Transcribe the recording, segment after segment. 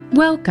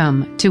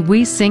Welcome to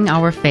We Sing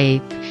Our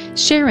Faith,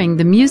 sharing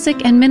the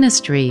music and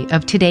ministry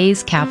of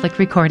today's Catholic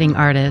recording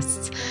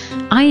artists.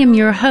 I am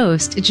your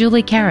host,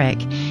 Julie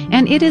Carrick,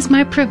 and it is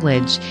my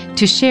privilege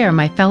to share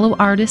my fellow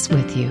artists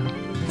with you.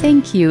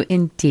 Thank you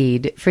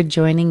indeed for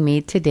joining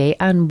me today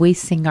on We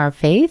Sing Our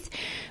Faith,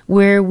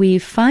 where we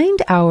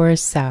find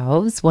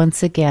ourselves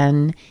once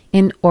again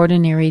in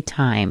ordinary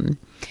time.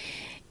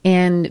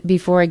 And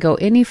before I go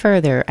any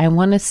further, I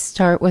want to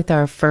start with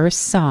our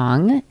first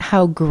song,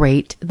 How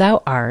Great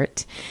Thou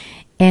Art.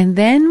 And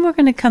then we're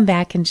going to come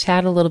back and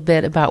chat a little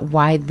bit about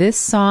why this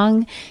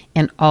song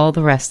and all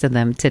the rest of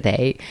them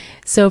today.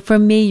 So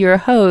from me, your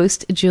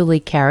host, Julie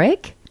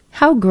Carrick,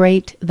 How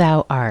Great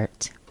Thou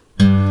Art.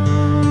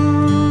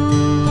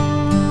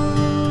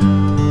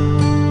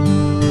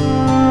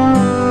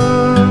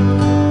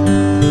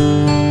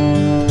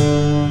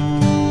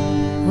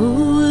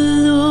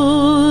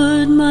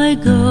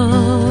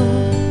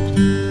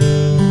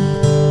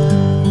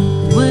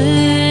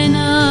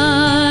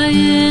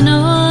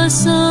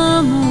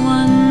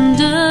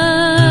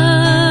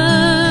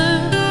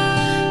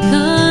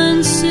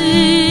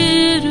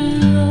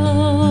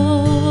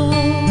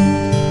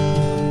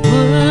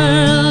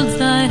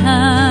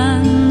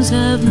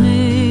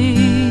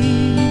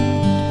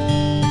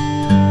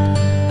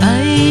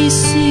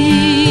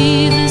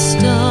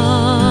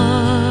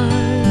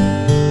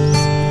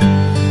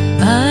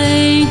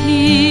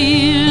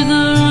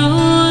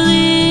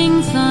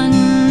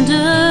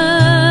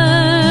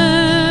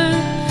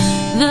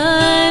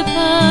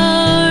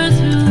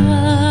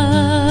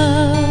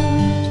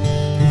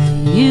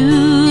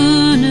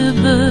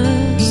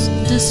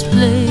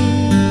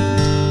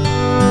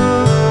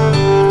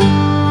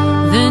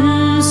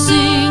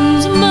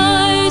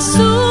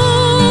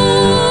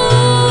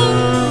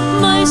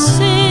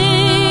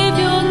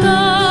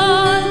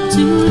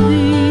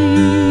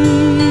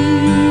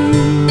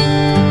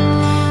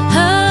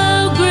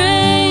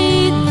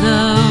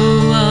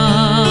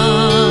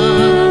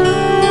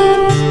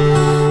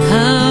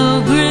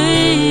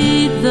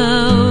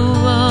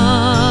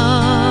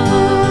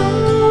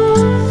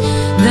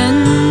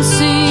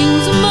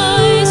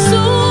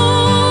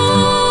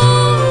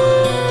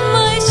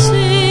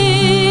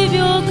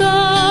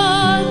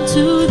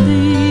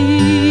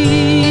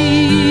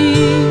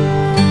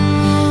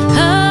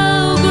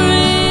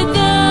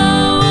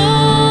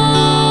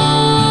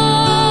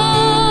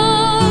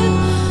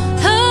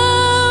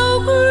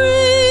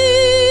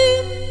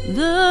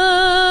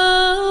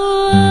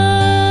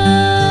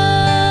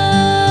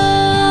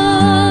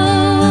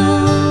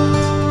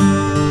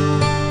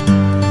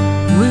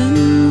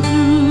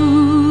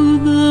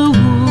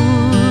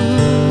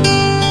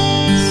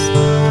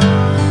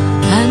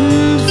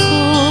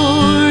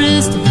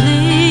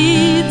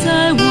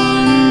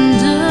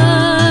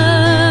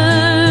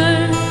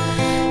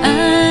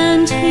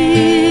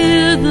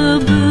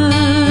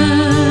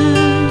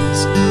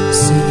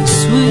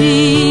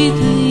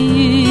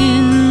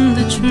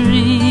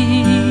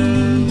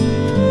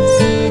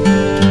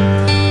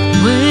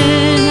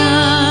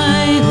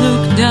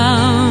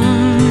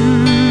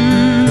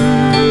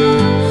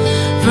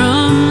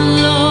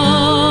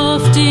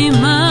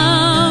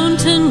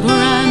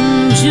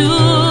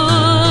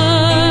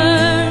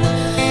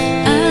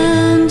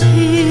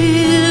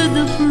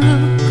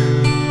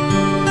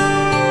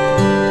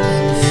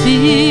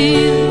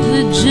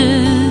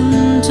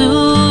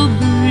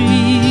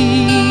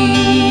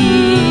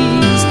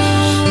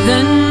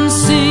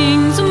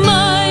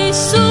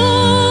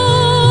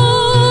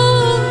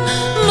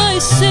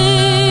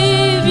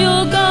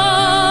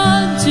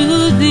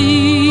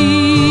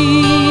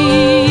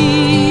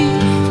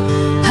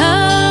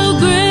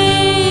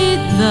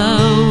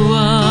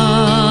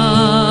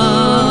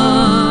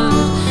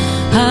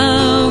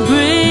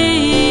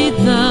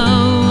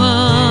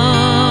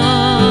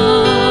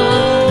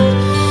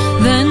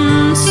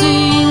 Then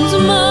sings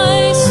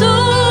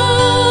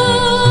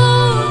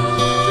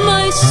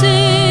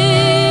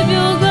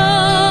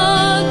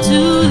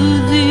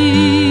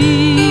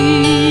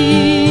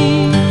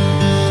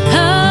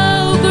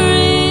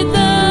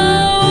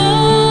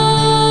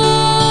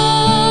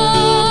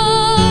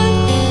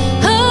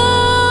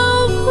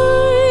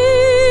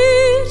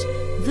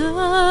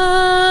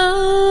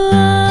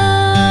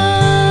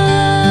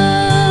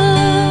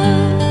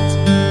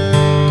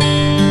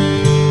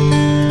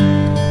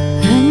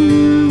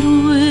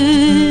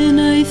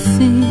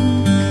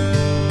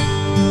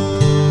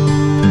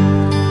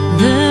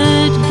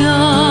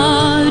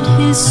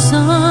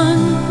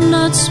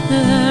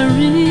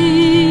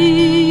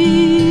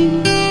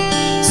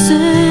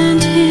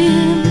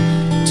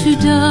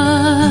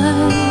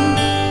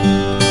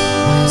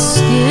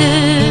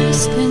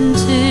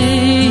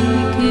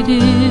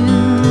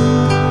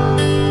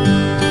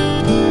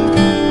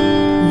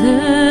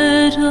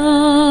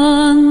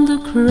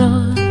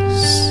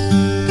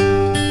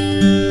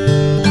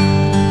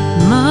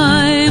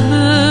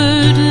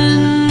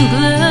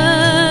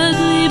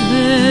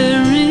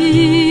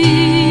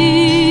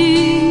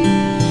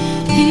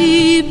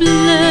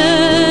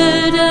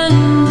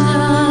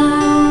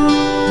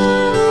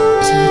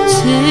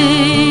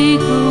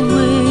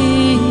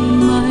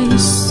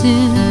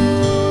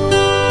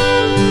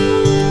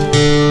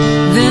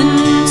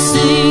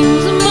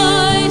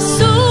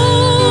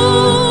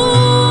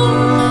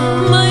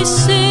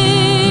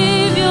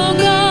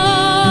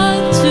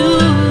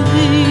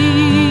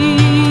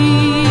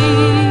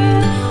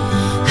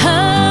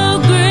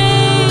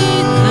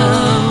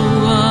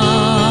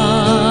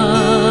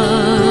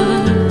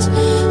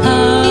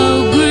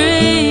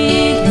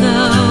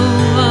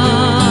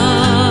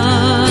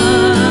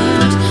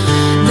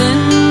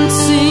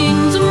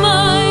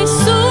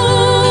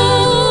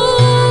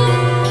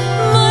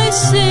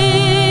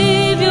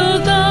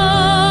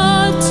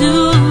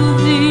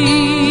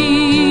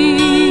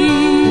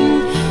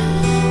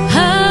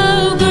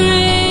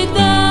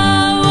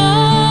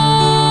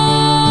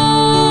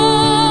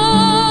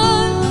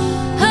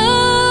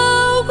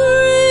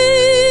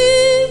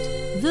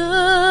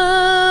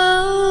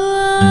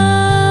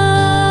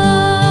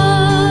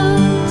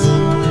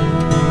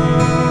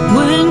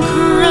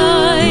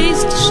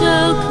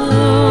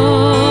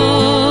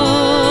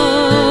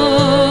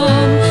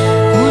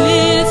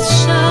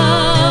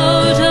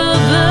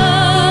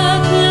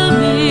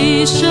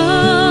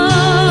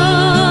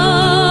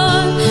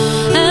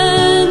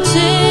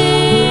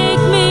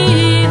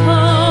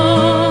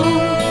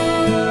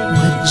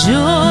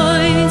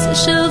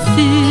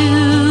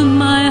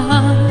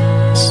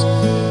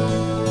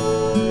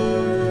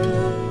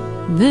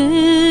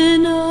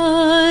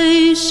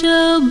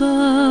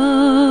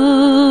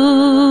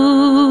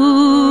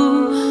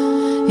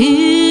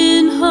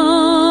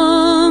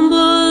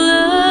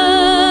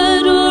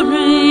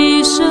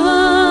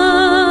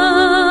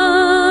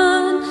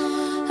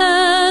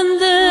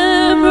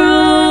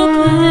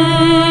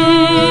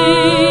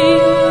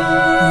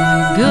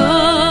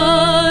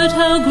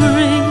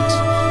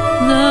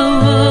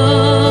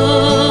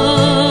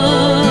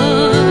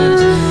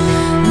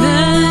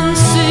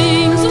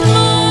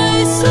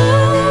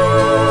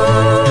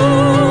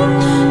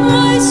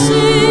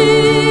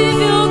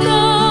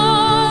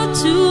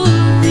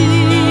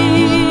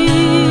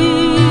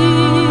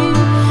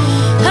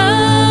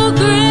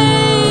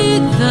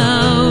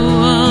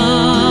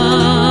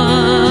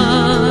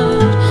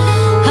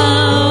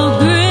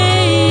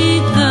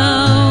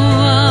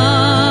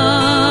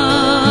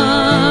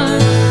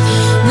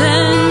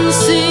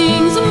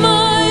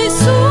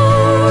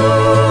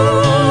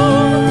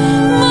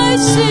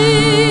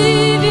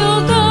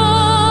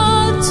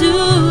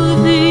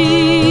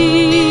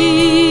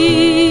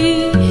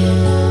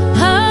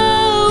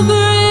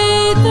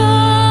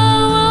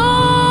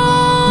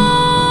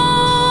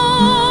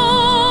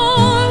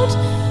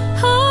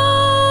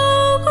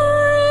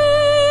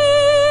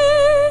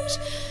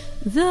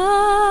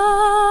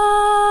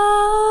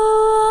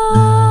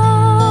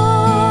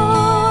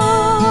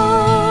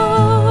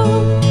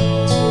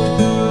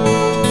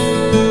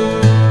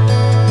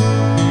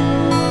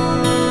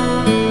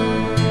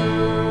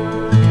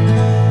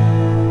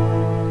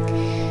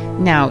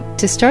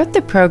To start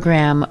the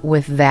program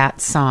with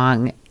that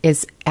song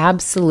is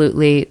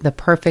absolutely the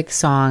perfect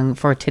song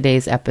for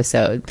today's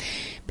episode.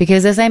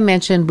 Because as I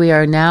mentioned, we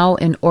are now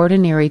in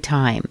ordinary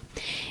time.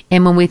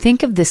 And when we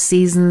think of the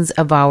seasons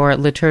of our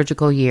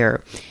liturgical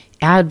year,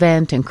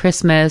 Advent and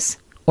Christmas,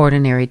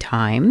 ordinary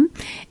time,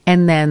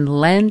 and then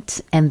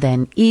Lent, and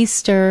then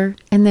Easter,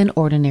 and then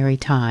ordinary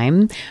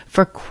time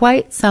for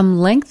quite some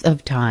length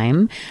of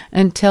time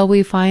until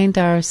we find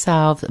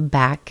ourselves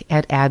back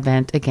at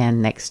Advent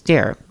again next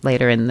year,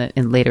 later in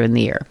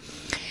the year.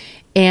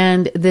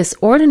 And this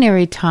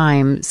ordinary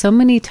time so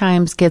many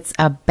times gets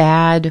a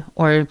bad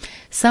or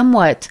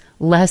somewhat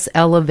less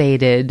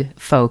elevated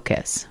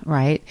focus,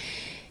 right?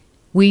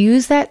 We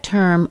use that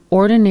term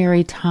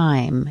ordinary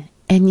time,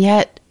 and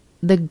yet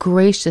the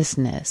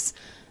graciousness,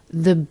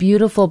 the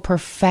beautiful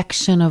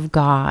perfection of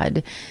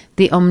God,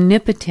 the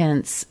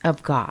omnipotence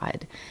of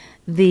God,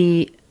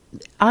 the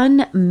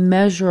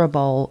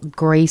unmeasurable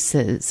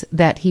graces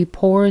that He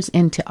pours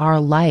into our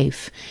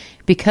life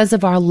because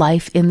of our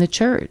life in the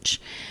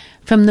church.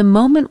 From the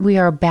moment we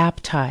are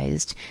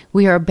baptized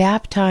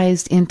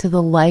into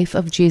the life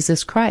of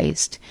Jesus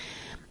Christ,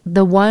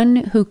 the one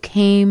who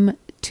came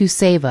to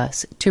save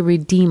us, to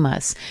redeem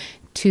us,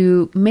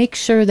 to make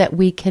sure that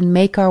we can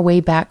make our way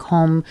back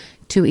home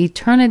to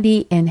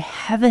eternity in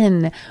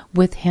heaven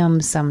with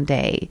Him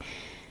someday.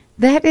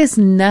 That is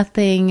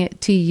nothing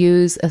to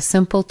use a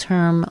simple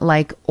term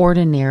like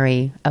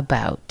ordinary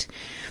about.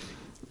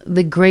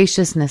 The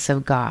graciousness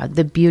of God,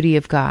 the beauty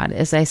of God,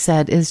 as I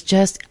said, is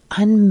just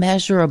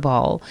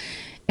unmeasurable.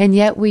 And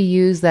yet we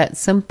use that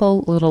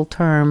simple little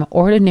term,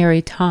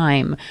 ordinary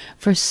time,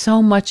 for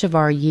so much of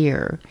our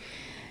year.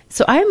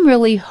 So I'm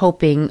really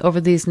hoping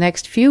over these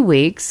next few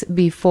weeks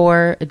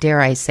before, dare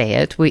I say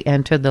it, we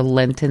enter the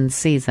Lenten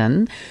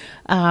season,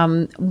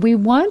 we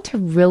want to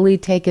really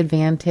take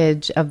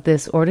advantage of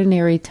this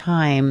ordinary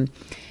time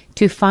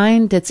to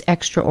find its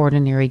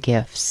extraordinary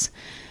gifts,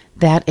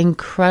 that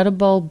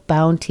incredible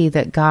bounty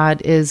that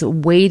God is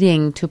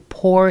waiting to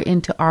pour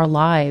into our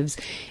lives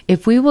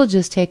if we will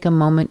just take a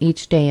moment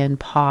each day and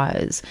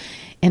pause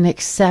and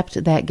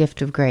accept that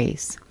gift of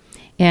grace.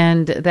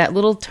 And that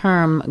little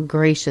term,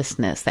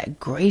 graciousness, that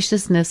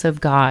graciousness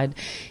of God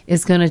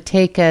is going to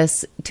take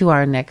us to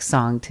our next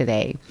song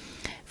today.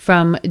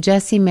 From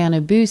Jesse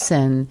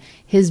Manibusan,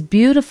 his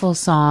beautiful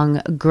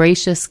song,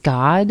 Gracious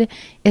God,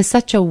 is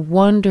such a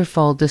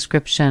wonderful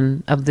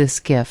description of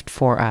this gift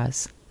for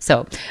us.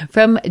 So,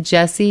 from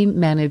Jesse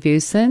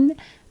Manibusan,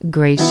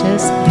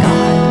 Gracious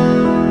God.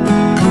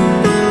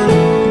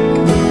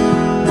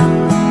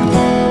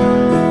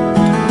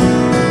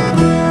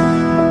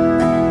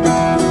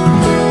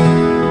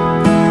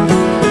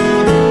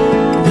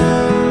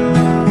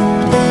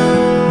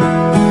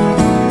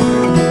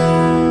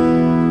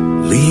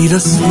 Lead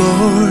us,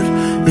 Lord,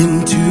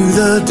 into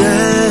the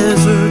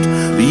desert.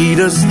 Lead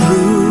us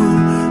through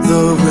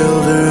the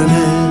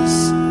wilderness.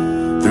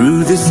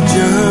 Through this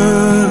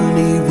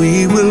journey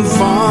we will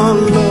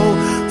follow,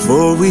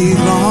 for we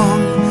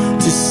long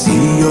to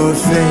see your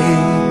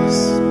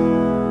face.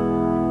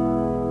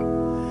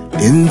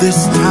 In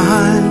this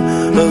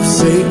time of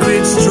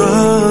sacred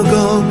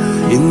struggle,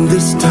 in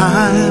this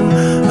time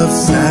of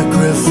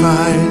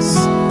sacrifice,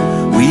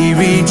 we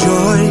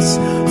rejoice,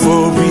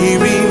 for we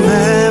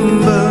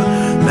remember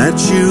that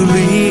you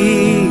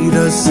lead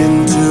us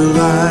into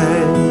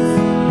life.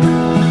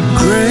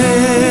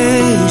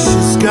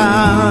 Gracious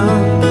God,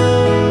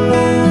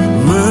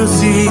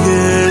 mercy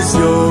is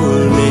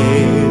your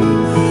name,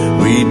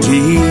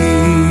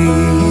 redeeming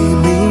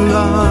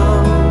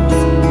love,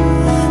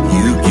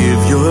 you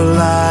give your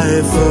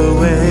life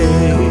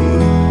away.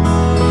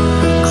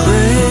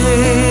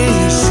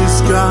 Gracious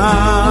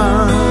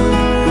God,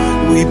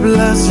 we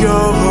bless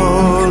your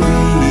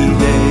holy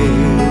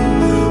name,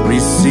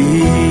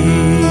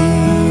 receiving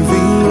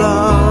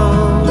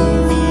love,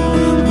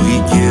 we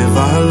give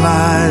our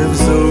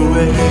lives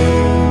away.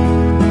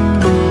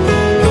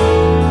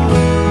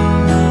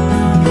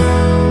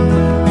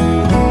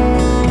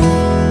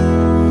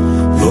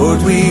 Lord,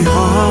 we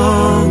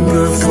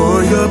hunger for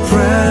your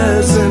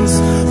presence.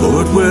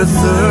 Lord, we're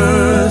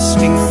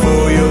thirsting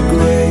for your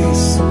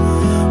grace.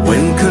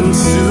 When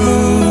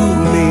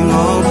consuming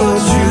all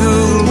but you,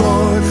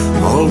 Lord,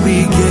 all we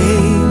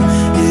gain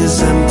is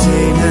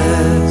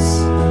emptiness.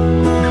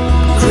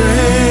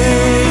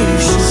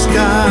 Gracious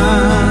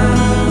God,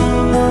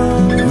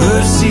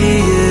 mercy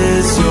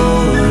is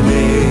your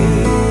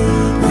name,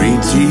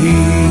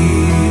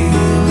 redeeming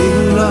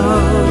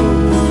love,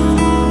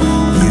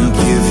 you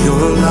give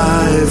your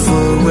life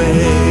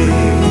away.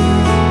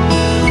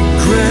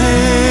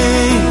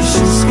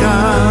 Gracious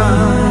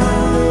God,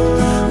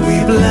 we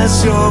bless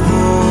your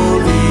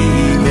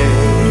holy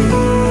name,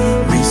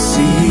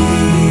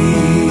 receiving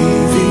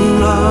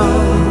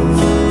love,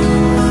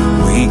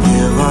 we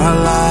give our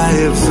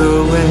lives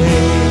away.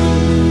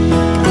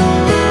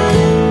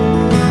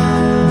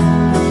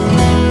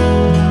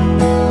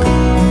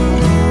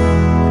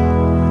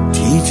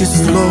 Teach us,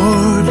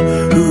 Lord,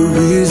 who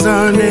is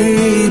our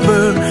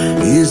neighbor?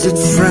 Is it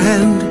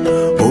friend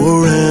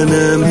or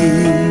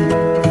enemy?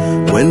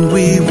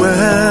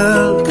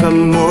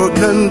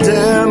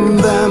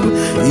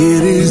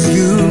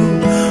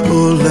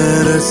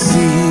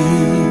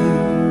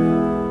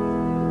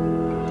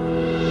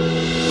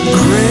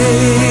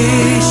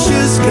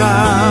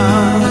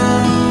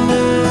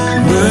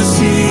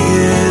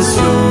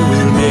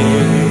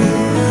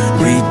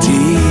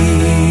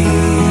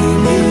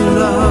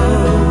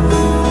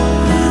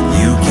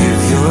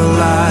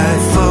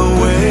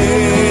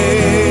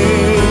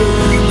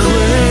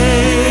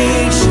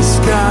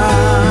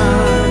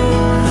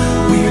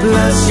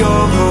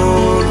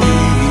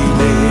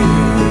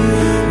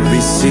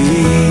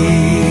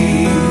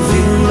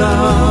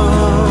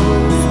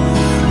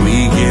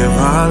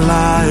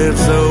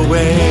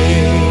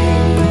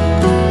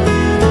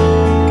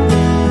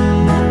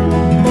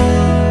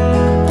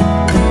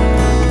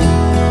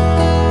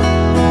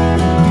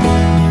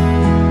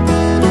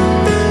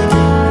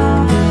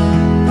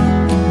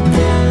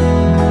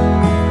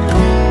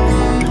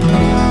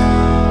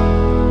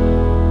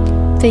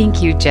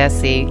 Thank you,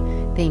 Jesse.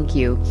 Thank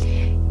you.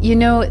 You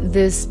know,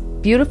 this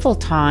beautiful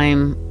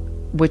time,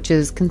 which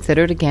is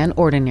considered, again,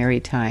 ordinary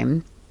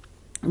time,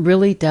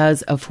 really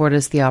does afford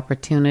us the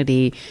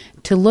opportunity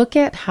to look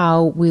at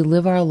how we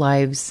live our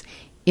lives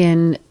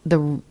in the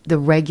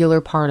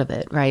regular part of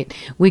it, right?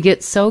 We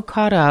get so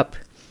caught up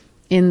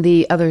in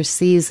the other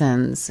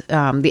seasons.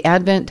 The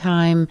Advent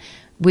time,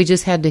 we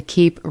just had to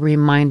keep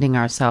reminding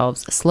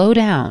ourselves, slow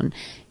down,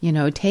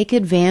 take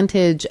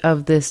advantage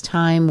of this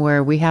time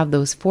where we have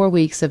those 4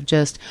 weeks of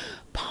just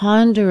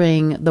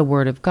pondering the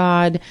Word of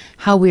God,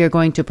 how we are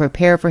going to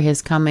prepare for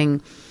His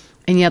coming.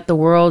 And yet the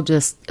world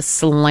just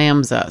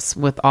slams us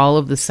with all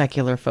of the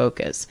secular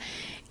focus.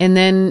 And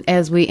then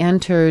as we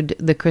entered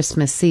the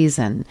Christmas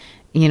season,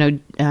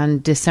 on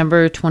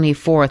December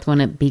 24th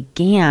when it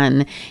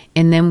began,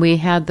 and then we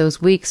had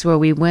those weeks where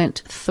we went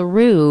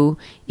through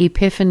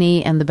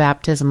Epiphany and the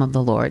baptism of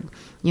the Lord,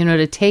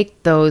 to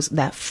take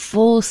that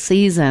full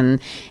season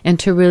and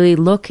to really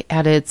look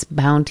at its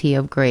bounty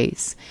of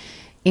grace.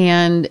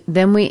 And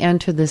then we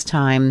enter this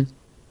time,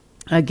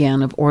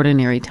 again, of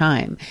ordinary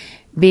time,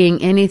 being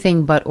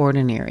anything but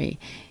ordinary.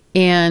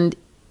 And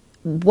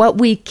what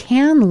we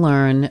can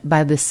learn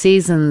by the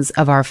seasons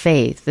of our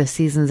faith, the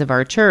seasons of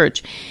our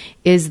church,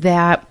 is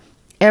that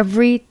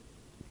every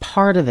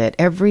part of it,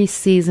 every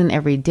season,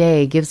 every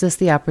day gives us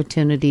the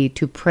opportunity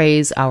to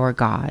praise our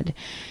God,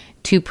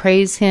 to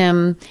praise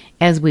Him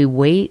as we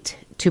wait,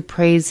 to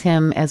praise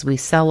Him as we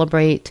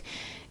celebrate,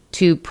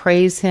 to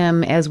praise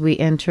Him as we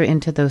enter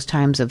into those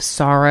times of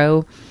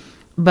sorrow,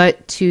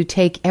 but to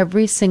take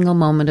every single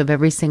moment of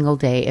every single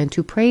day and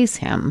to praise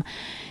Him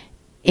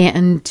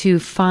and to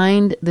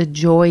find the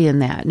joy in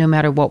that, no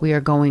matter what we are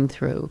going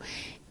through.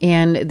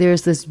 And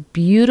there's this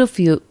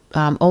beautiful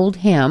old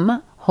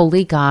hymn,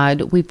 Holy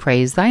God, We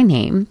Praise Thy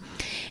Name.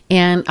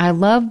 And I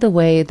love the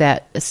way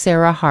that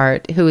Sarah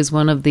Hart, who is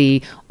one of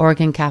the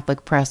Oregon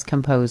Catholic Press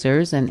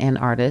composers and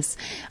artists,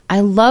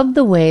 I love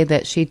the way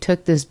that she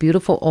took this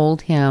beautiful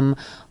old hymn,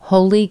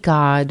 Holy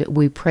God,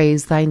 We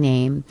Praise Thy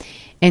Name,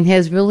 and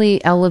has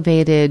really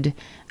elevated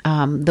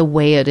the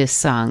way it is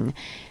sung.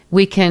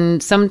 We can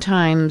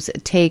sometimes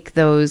take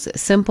those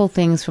simple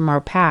things from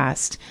our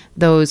past,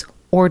 those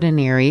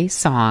ordinary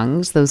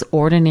songs, those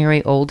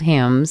ordinary old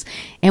hymns,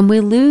 and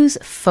we lose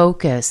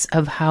focus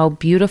of how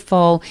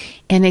beautiful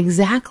and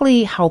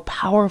exactly how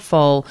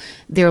powerful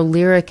their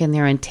lyric and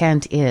their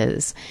intent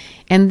is.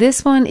 And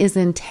this one is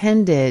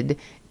intended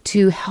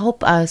to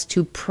help us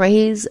to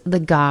praise the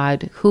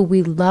God who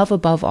we love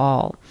above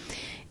all.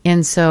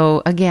 And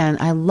so, again,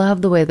 I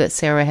love the way that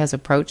Sarah has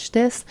approached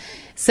this.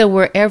 So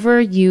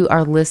wherever you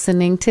are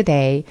listening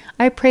today,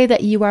 I pray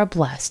that you are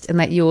blessed and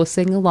that you will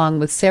sing along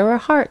with Sarah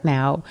Hart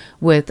now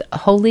with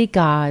Holy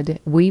God,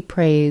 We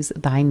Praise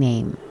Thy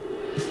Name.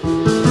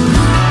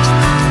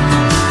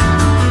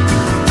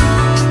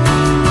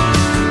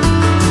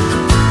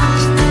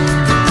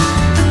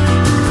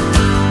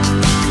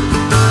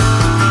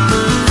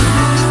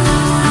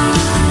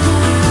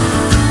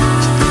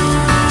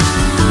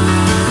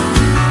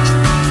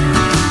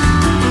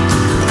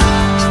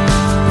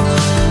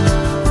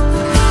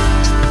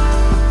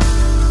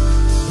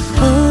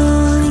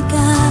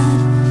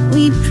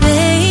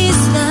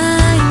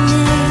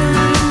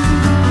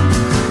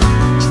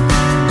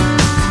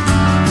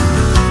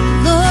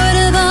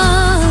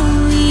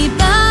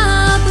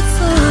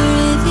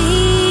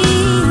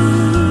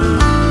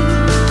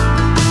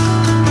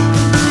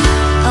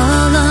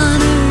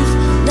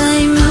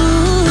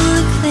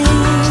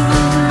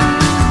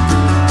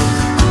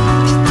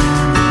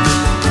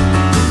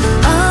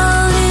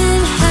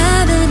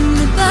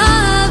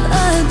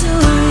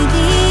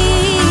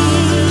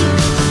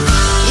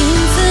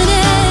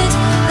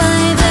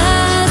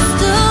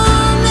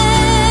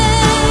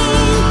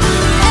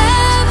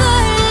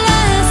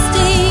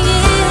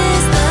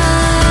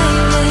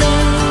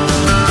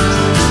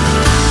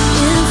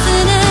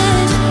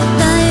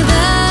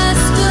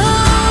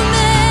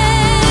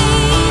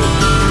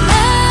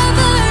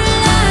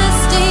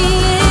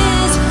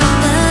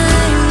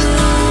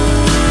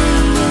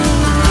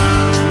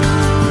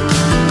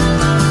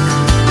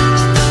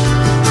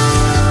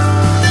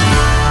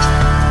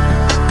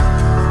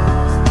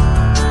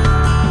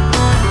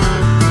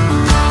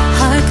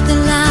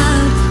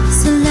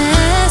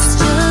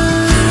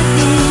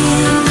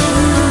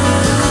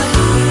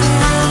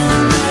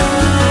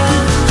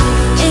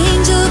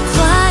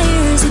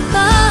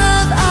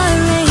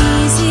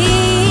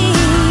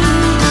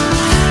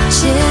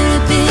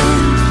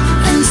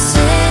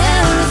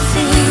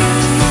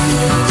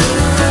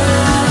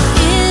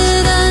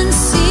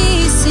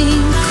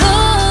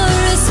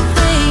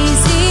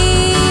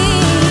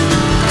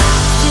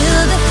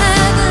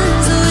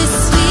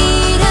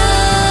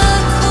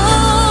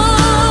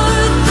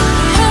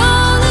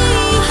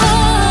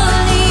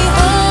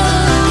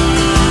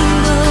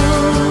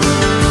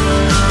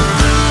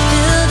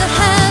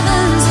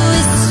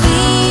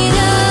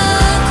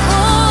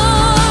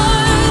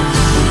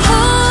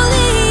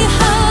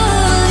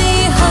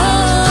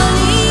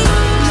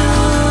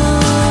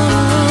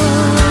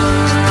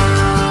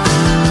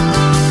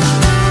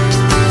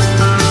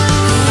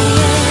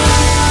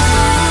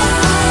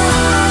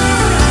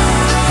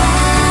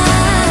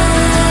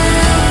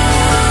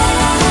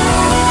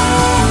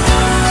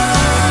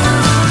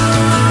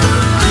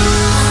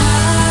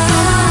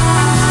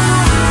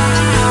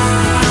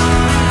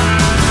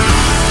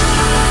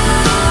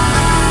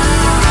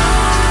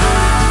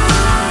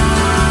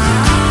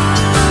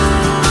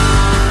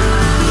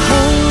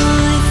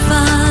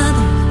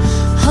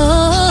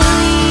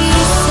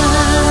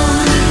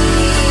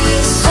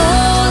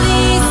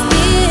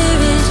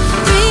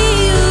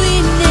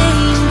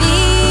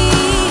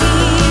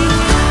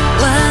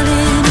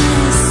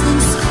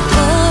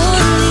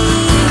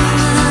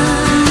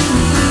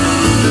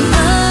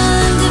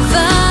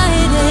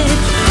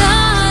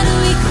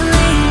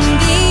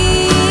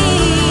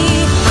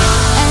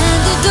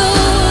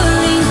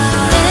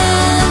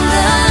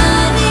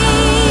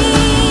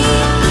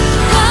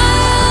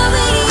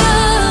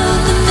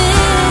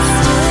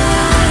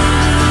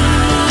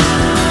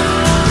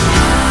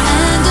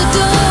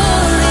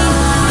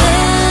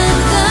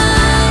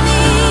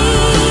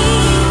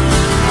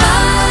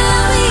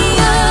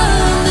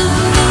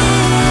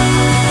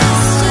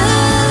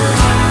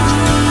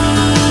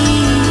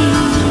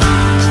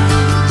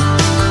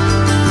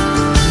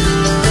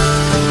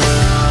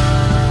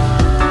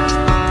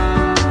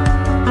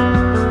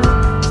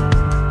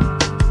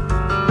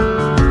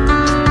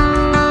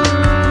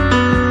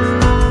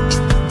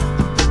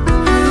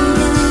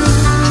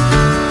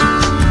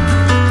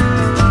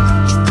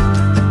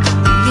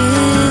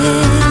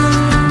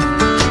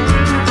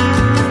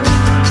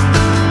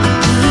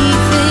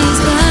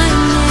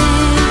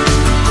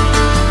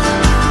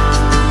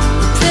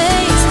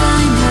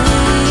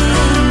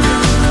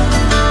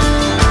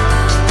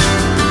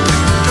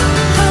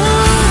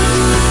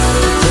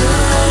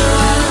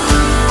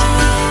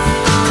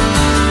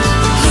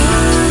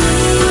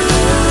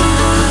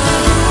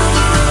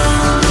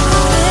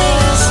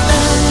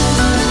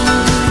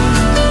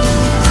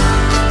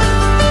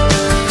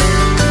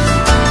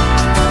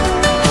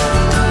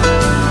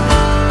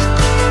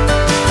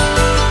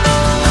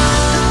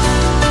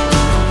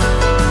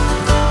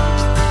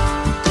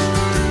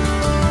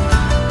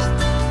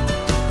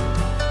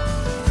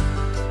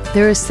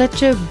 There is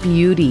such a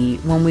beauty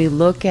when we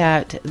look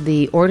at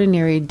the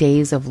ordinary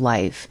days of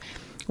life.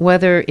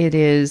 Whether it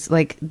is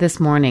like this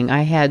morning,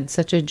 I had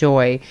such a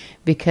joy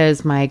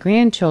because my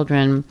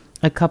grandchildren,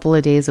 a couple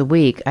of days a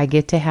week, I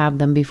get to have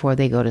them before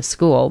they go to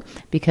school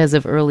because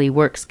of early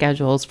work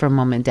schedules for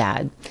mom and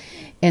dad.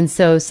 And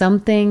so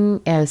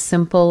something as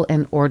simple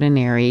and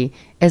ordinary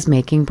as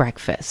making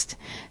breakfast,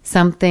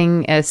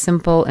 something as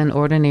simple and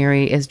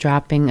ordinary as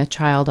dropping a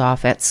child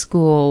off at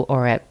school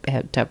or at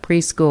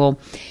preschool,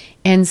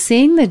 and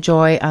seeing the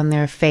joy on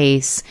their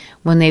face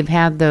when they've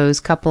had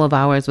those couple of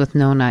hours with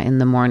Nona in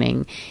the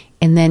morning.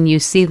 And then you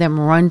see them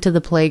run to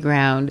the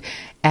playground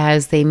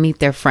as they meet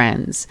their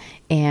friends,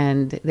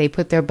 and they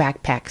put their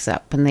backpacks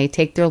up and they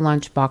take their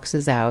lunch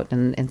boxes out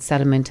and set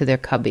them into their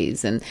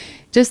cubbies. And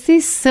just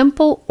these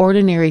simple,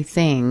 ordinary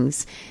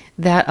things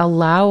that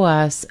allow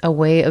us a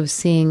way of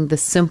seeing the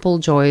simple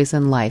joys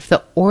in life.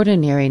 The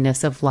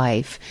ordinariness of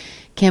life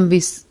can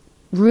be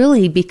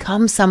really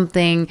become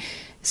something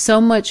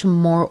so much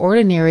more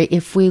ordinary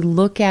if we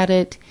look at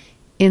it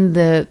in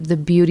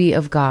the beauty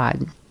of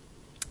God,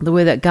 the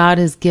way that God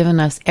has given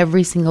us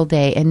every single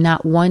day, and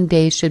not one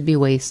day should be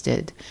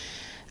wasted.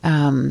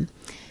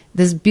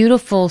 This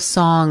beautiful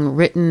song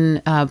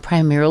written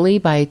primarily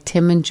by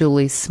Tim and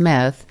Julie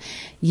Smith.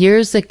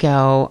 Years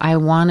ago, I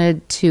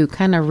wanted to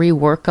kind of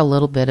rework a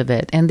little bit of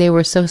it, and they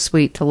were so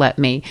sweet to let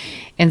me.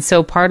 And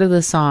so part of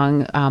the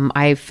song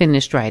I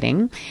finished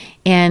writing,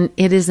 and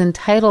it is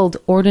entitled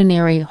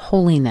Ordinary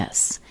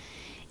Holiness.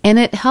 And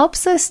it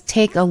helps us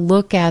take a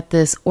look at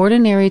this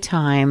ordinary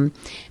time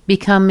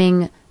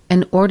becoming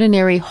an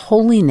ordinary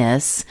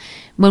holiness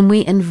when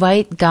we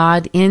invite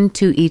God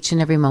into each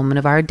and every moment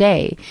of our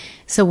day.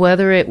 So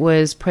whether it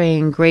was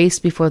praying grace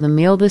before the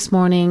meal this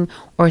morning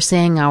or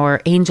saying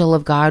our Angel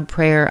of God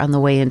prayer on the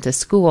way into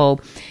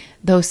school,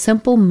 those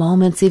simple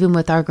moments, even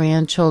with our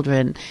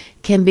grandchildren,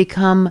 can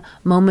become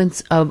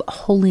moments of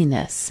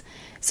holiness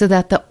so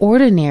that the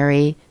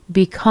ordinary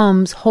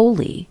becomes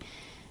holy.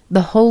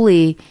 The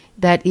holy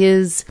that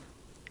is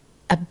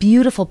a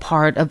beautiful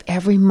part of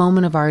every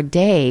moment of our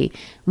day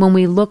when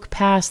we look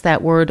past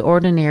that word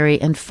ordinary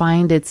and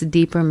find its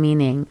deeper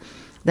meaning.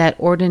 That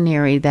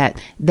ordinary, that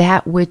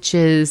which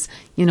is,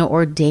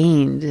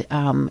 ordained,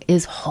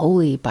 is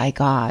holy by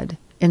God.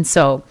 And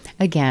so,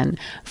 again,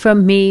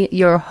 from me,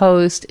 your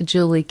host,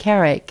 Julie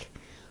Carrick,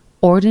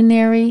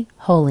 Ordinary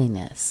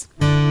Holiness.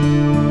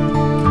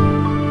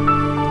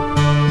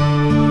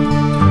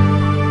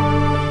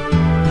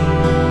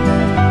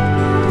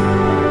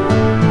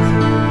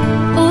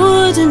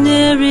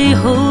 Ordinary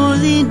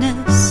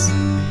holiness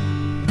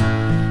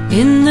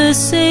in the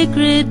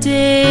sacred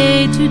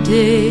day to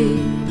day,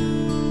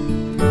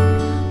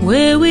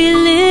 where we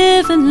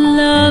live and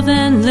love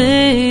and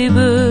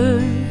labor,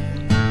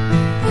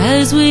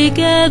 as we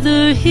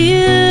gather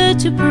here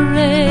to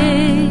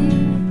pray.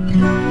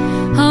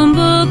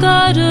 Humble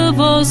God of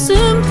all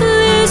simplicity,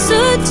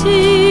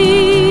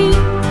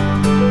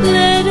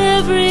 let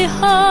every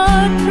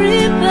heart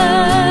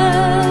prepare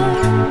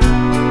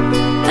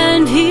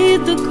and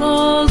heed the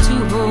call to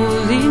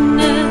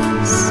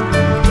holiness,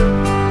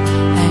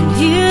 and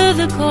hear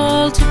the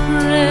call to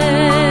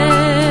prayer.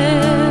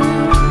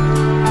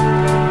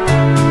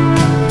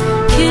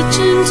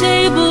 Kitchen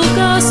table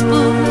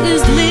gospel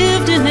is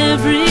lived in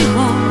every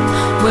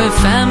home, where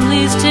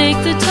families take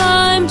the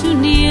time to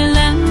kneel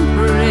and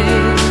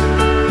pray.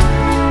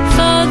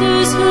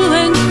 Fathers who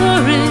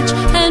encourage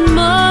and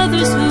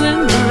mothers who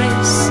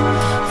embrace,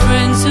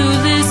 friends who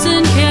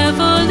listen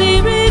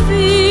carefully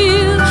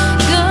reveal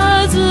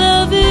God's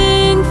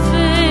loving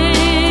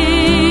face.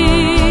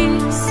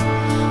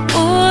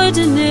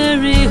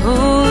 Ordinary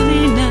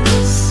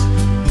holiness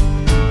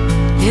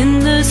in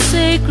the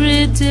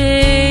sacred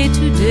day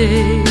to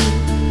day,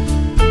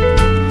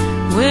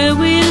 where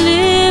we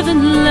live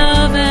and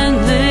love and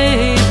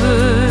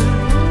labor,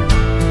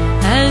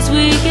 as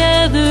we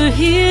gather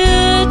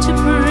here to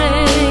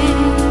pray.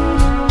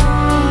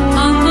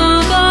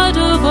 Humble God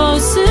of all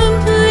simplicity,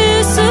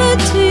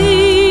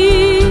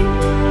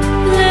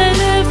 let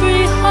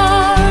every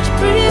heart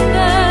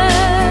prepare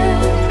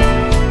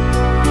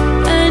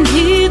and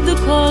heed the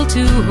call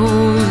to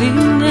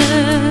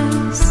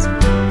holiness,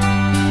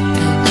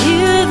 and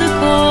hear the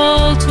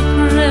call to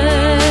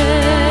prayer.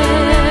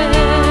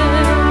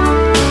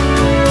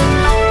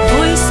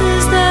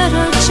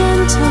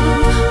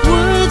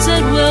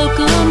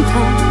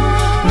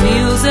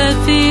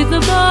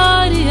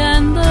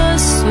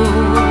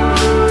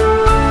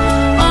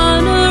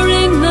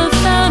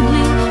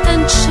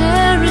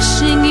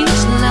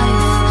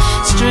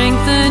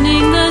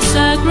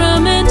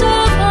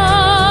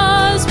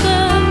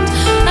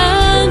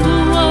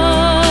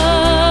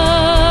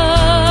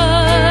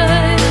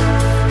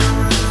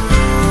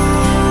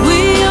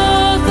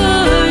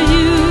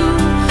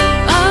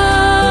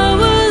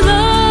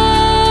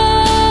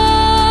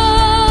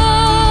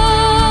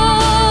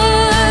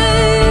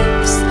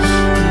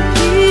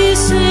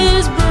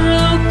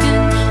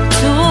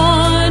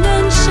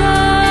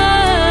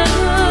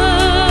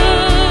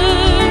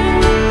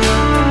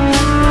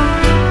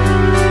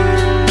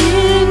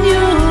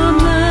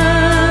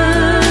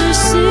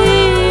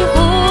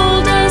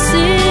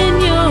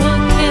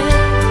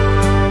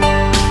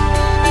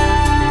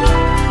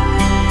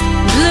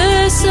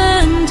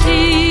 and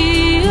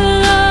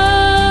heal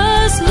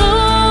us, Lord.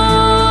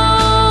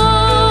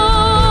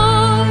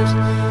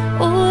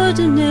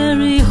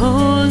 Ordinary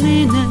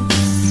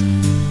holiness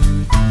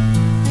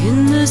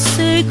in the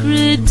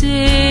sacred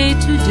day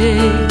to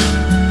day,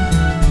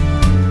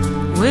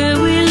 where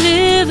we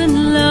live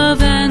and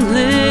love and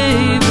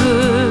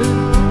labor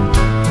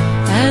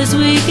as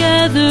we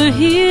gather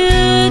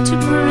here to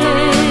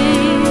pray.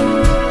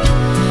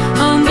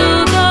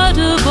 Humble God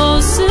of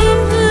all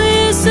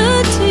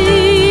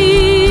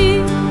simplicity,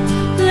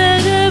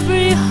 let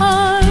every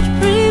heart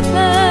prepare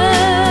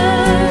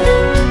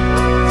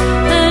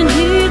and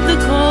heed the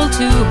call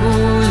to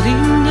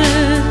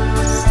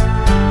holiness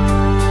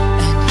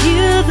and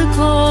hear the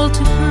call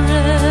to prayer.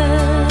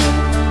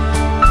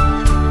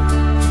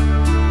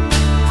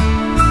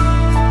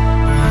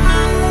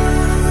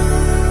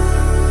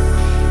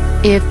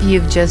 If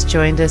you've just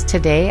joined us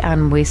today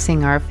on We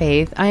Sing Our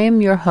Faith, I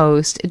am your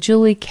host,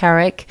 Julie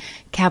Carrick,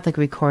 Catholic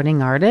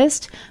recording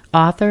artist,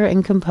 author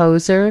and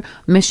composer,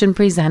 mission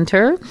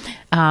presenter,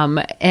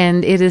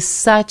 and it is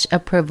such a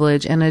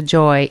privilege and a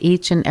joy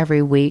each and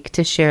every week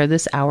to share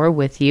this hour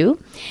with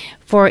you.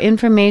 For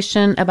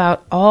information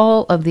about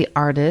all of the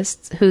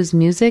artists whose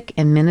music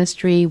and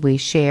ministry we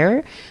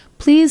share,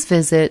 please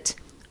visit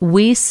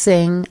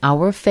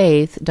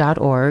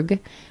wesingourfaith.org.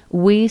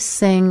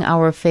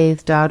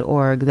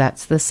 wesingourfaith.org.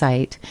 That's the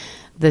site.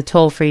 The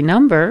toll-free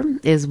number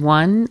is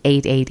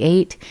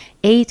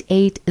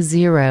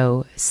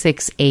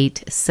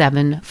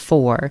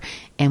 1-888-880-6874,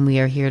 and we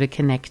are here to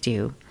connect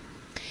you.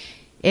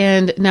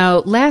 And now,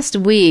 last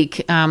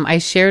week, I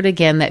shared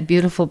again that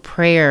beautiful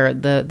prayer,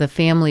 the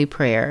family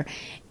prayer.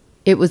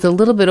 It was a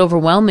little bit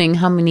overwhelming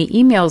how many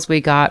emails we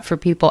got for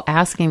people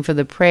asking for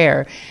the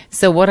prayer.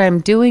 So what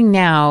I'm doing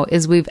now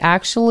is we've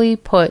actually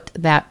put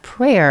that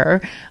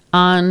prayer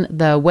on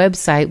the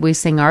website,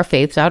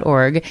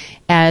 wesingourfaith.org,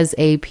 as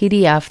a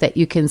PDF that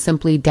you can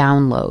simply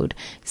download.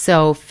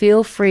 So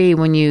feel free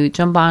when you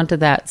jump onto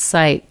that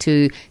site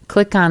to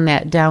click on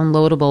that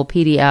downloadable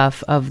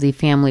PDF of the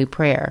family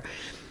prayer.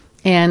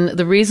 And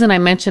the reason I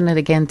mention it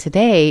again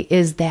today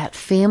is that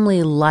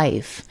family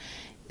life,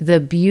 the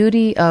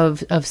beauty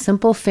of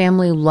simple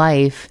family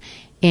life,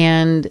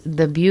 and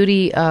the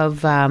beauty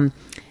of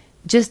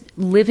just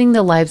living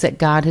the lives that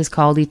God has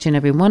called each and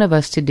every one of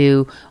us to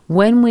do.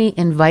 When we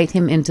invite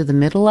Him into the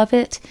middle of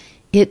it,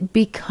 it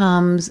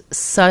becomes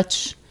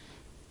such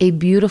a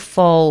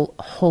beautiful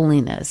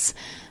holiness.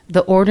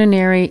 The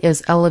ordinary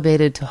is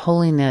elevated to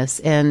holiness.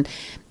 And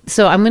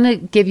so I'm going to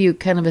give you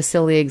kind of a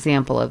silly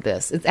example of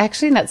this. It's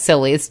actually not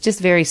silly. It's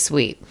just very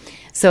sweet.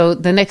 So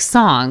the next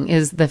song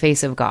is The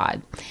Face of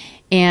God.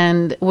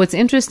 And what's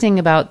interesting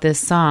about this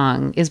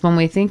song is when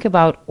we think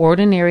about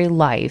ordinary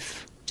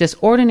life, just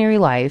ordinary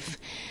life,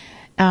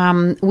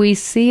 we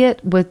see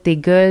it with the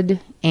good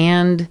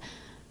and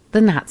the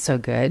not so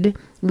good.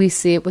 We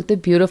see it with the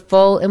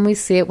beautiful and we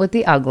see it with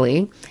the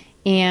ugly.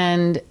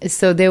 And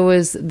so there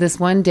was this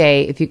one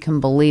day, if you can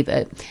believe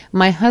it,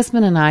 my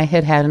husband and I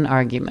had an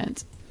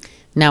argument.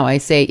 Now I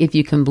say, if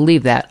you can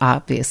believe that,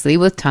 obviously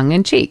with tongue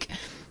in cheek.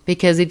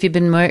 Because if you've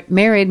been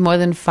married more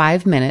than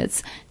 5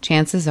 minutes,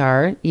 chances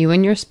are you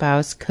and your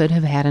spouse could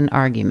have had an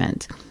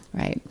argument,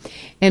 right?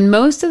 And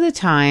most of the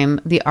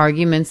time, the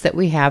arguments that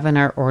we have in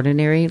our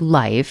ordinary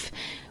life,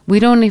 we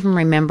don't even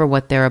remember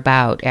what they're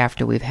about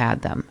after we've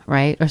had them,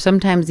 right? Or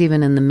sometimes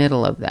even in the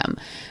middle of them.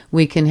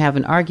 We can have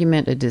an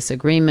argument, a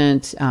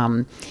disagreement,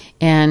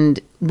 and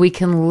we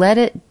can let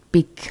it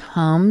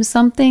become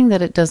something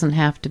that it doesn't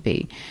have to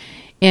be.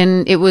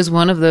 And it was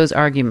one of those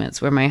arguments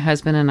where my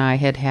husband and I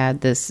had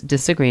this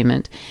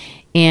disagreement,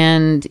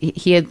 and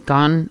he had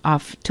gone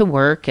off to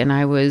work, and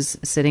I was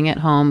sitting at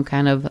home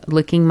kind of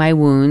licking my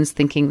wounds,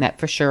 thinking that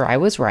for sure I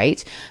was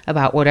right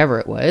about whatever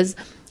it was,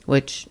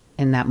 which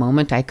in that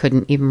moment I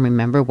couldn't even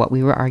remember what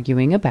we were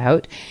arguing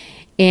about.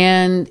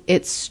 And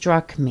it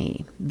struck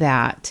me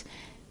that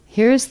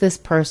here's this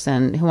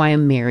person who I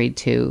am married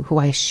to, who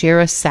I share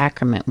a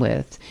sacrament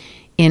with,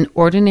 in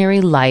ordinary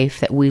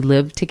life that we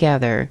live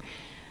together.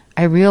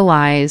 I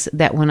realize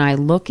that when I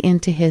look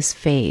into his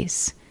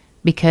face,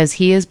 because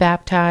he is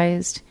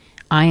baptized,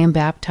 I am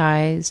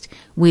baptized,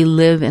 we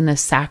live in the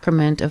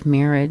sacrament of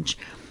marriage,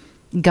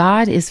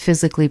 God is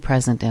physically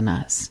present in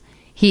us.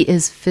 He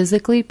is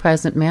physically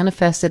present,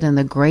 manifested in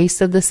the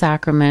grace of the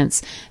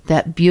sacraments,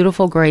 that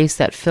beautiful grace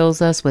that fills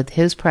us with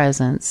His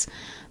presence,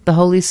 the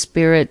Holy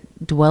Spirit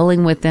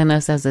dwelling within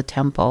us as a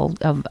temple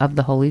of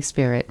the Holy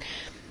Spirit.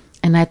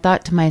 And I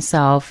thought to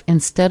myself,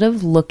 instead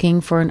of looking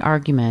for an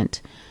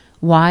argument,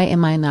 why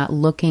am I not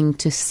looking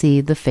to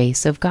see the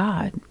face of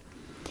God?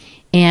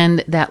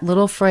 And that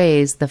little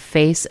phrase, the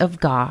face of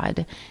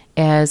God,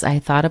 as I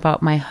thought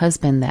about my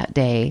husband that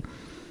day,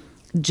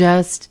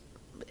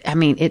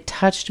 it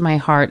touched my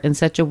heart in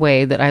such a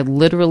way that I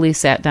literally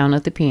sat down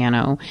at the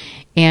piano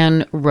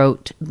and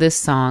wrote this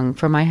song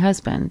for my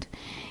husband.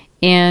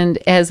 And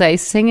as I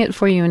sing it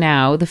for you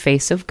now, the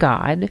face of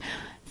God,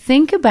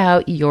 think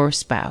about your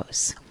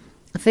spouse.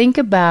 Think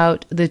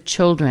about the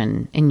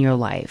children in your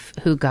life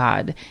who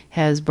God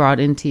has brought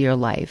into your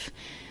life.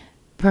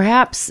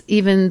 Perhaps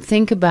even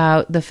think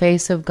about the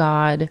face of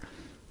God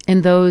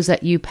in those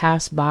that you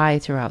pass by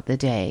throughout the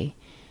day.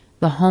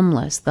 The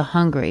homeless, the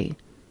hungry,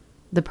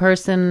 the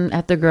person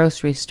at the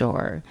grocery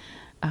store,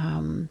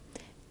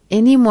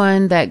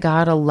 anyone that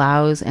God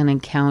allows an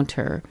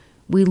encounter.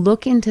 We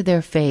look into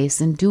their face,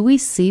 and do we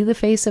see the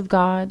face of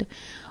God?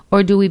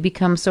 Or do we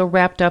become so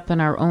wrapped up in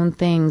our own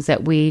things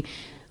that we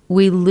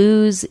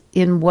lose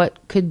in what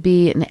could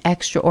be an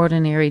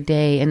extraordinary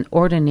day, an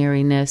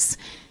ordinariness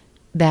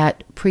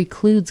that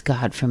precludes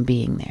God from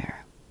being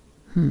there?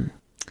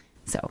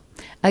 So,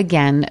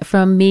 again,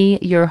 from me,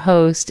 your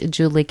host,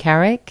 Julie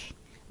Carrick,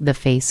 The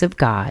Face of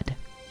God.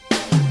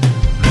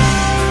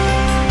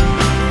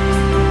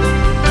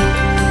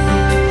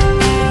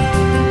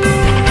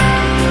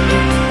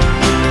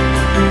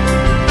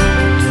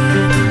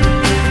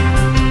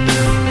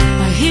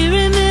 I hear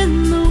him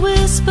in the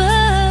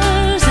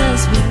whispers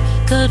as we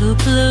cuddle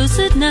close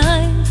at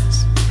night.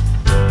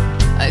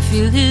 I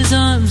feel his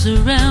arms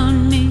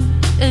around me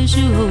as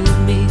you hold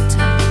me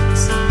tight.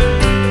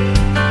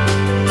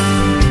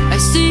 I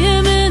see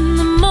him in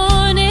the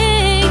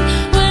morning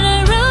when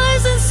I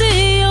rise and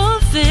see your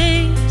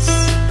face.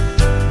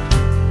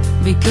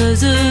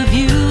 Because of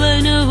you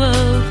I know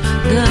of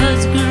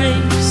God's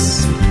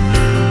grace.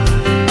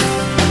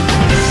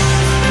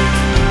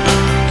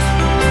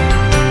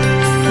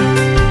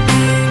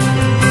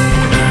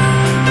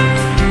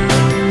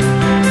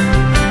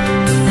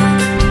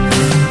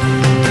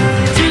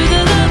 Through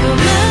the love of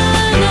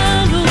man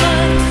and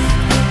wife,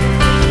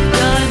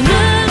 God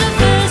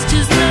manifests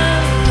his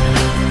love.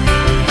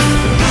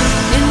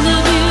 In the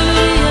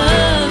beauty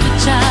of a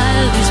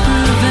child is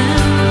proven.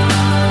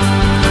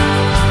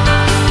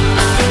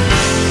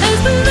 As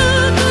we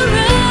look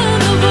around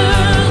the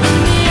world in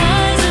the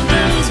eyes of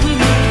those we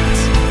meet,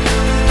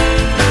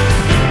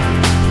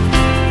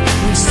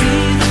 we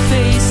see the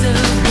face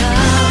of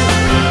God.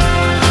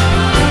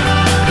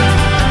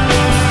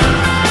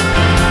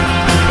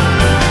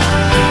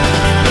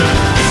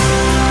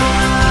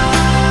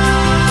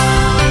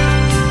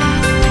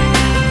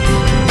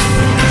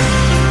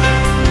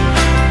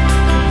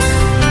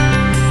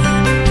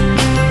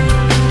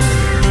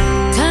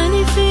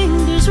 Tiny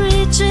fingers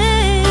reaching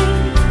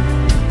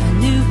a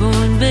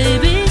newborn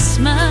baby's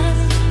smile,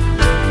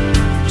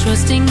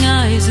 trusting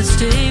eyes that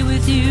stay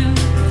with you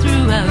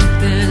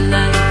throughout their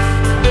life.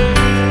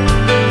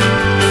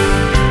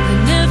 The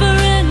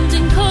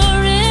never-ending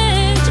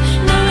courage,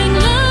 knowing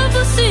love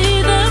will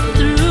see them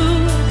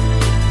through.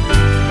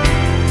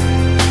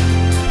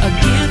 A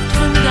gift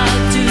from God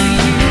to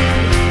you.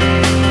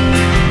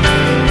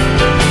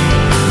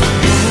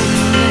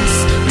 Homeless,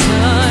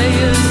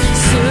 tired,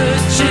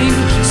 searching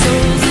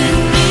souls in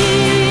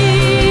need.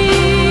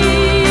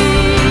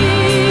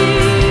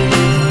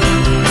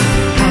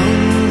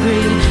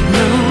 Hungry,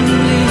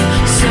 lonely,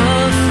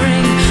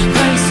 suffering,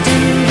 Christ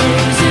in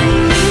those in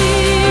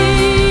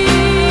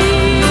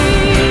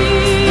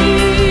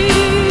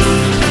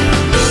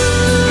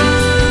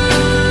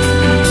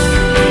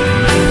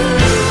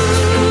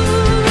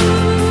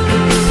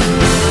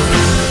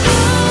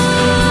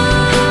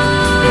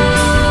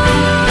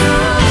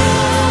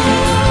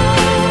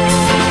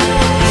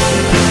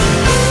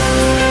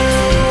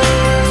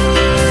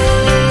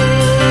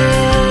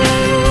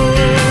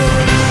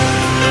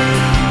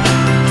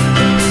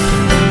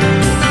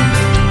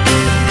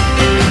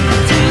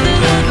Through the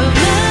love of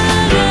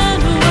man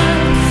and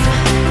wife,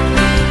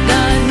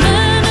 God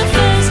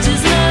manifests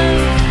his love.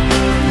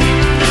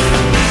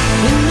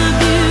 In the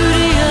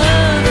beauty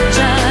of a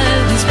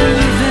child is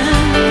proven.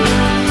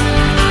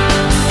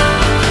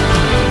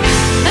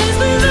 As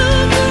we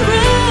look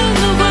around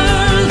the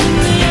world in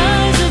the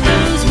eyes of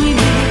those we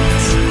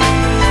meet,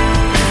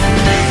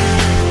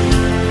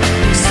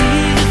 we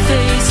see the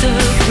face of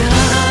God.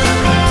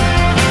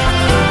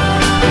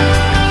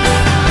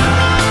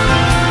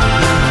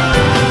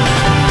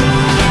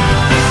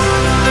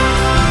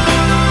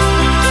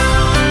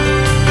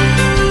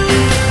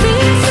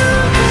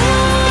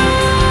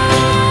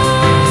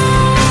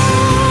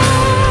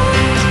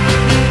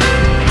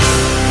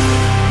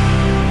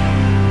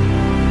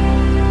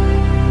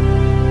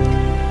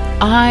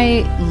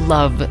 I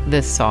love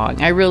this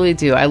song. I really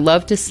do. I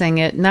love to sing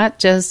it, not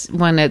just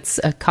when it's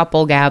a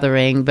couple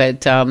gathering,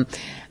 but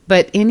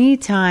any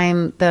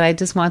time that I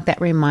just want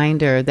that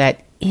reminder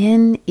that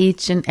in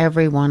each and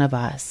every one of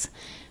us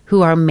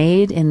who are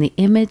made in the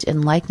image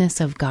and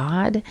likeness of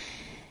God,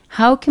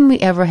 how can we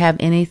ever have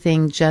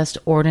anything just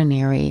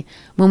ordinary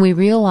when we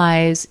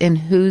realize in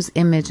whose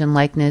image and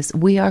likeness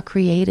we are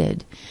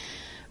created?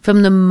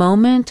 From the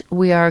moment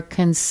we are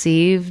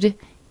conceived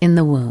in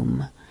the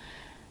womb,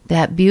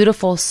 that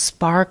beautiful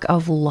spark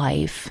of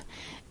life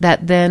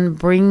that then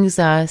brings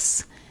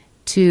us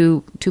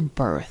to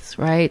birth,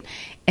 right?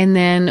 And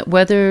then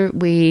whether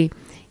we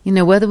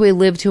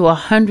live to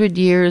 100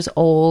 years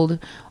old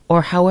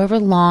or however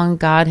long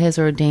God has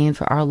ordained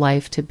for our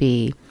life to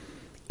be,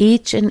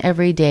 each and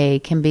every day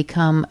can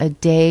become a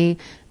day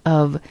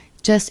of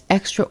just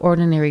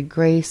extraordinary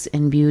grace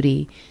and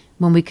beauty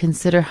when we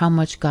consider how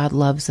much God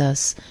loves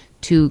us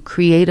to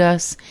create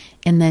us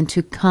and then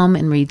to come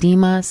and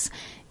redeem us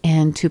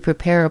and to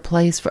prepare a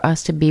place for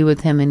us to be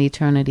with him in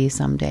eternity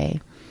someday.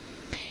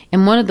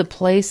 And one of the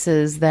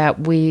places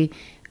that we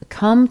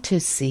come to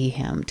see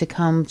him, to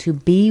come to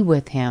be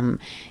with him,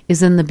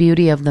 is in the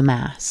beauty of the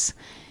Mass.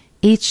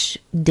 Each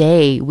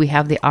day we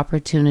have the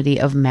opportunity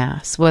of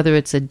Mass, whether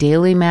it's a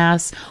daily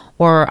Mass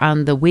or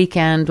on the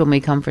weekend when we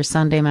come for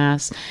Sunday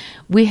Mass.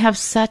 We have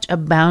such a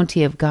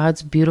bounty of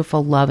God's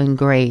beautiful love and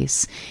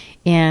grace.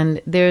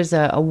 And there's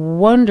a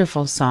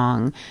wonderful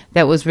song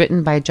that was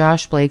written by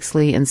Josh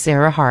Blakesley and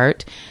Sarah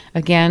Hart,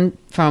 again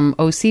from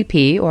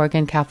OCP,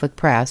 Oregon Catholic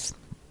Press.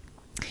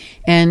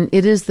 And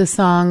it is the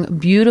song,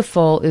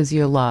 Beautiful Is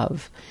Your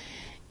Love.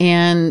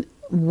 And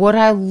what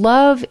I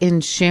love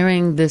in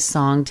sharing this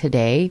song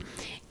today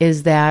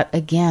is that,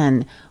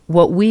 again,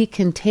 what we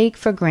can take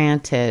for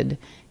granted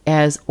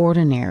as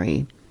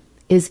ordinary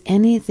is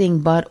anything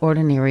but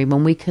ordinary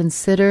when we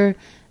consider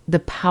the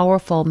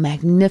powerful,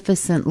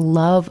 magnificent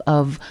love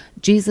of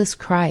Jesus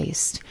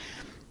Christ.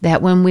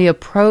 That when we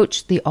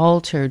approach the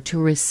altar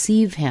to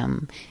receive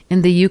him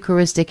in the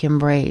Eucharistic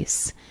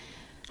embrace,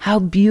 how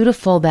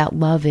beautiful that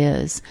love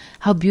is.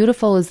 How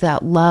beautiful is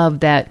that love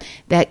that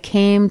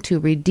came to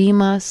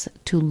redeem us,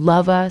 to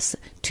love us,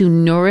 to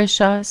nourish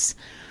us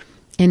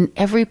in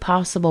every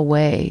possible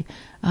way.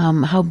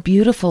 How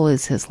beautiful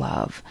is his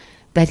love,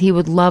 that he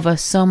would love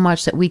us so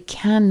much that we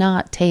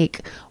cannot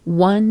take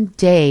one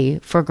day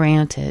for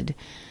granted,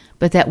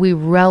 but that we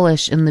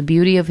relish in the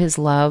beauty of his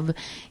love,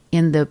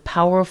 in the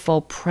powerful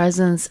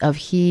presence of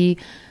he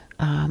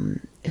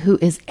who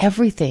is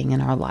everything in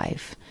our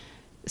life.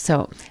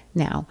 So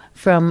now,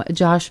 from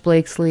Josh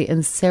Blakesley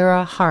and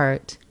Sarah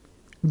Hart,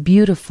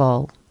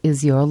 Beautiful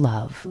Is Your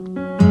Love.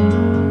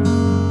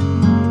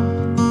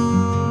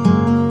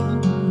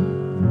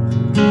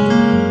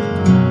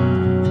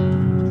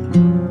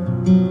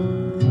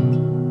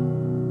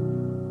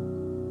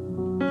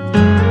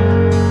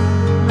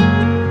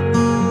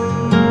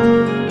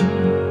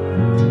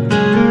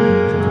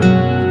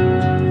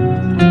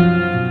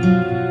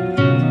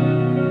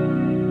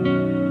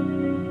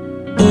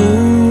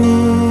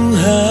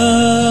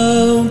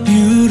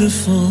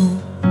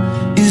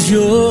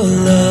 Your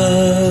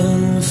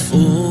love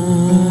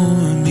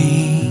for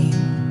me.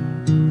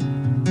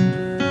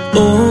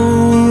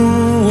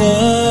 Oh,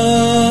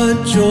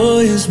 what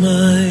joy is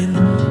mine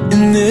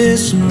in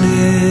this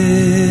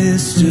mystery.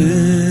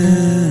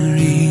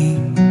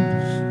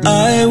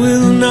 I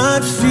will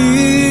not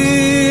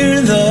fear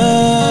the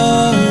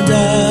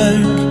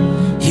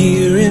dark,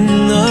 here in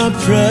the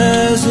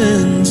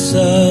presence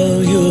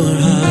of your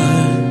heart.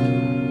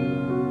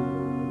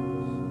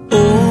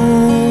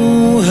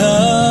 Oh,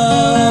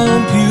 how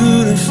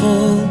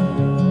beautiful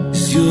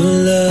is your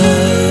love.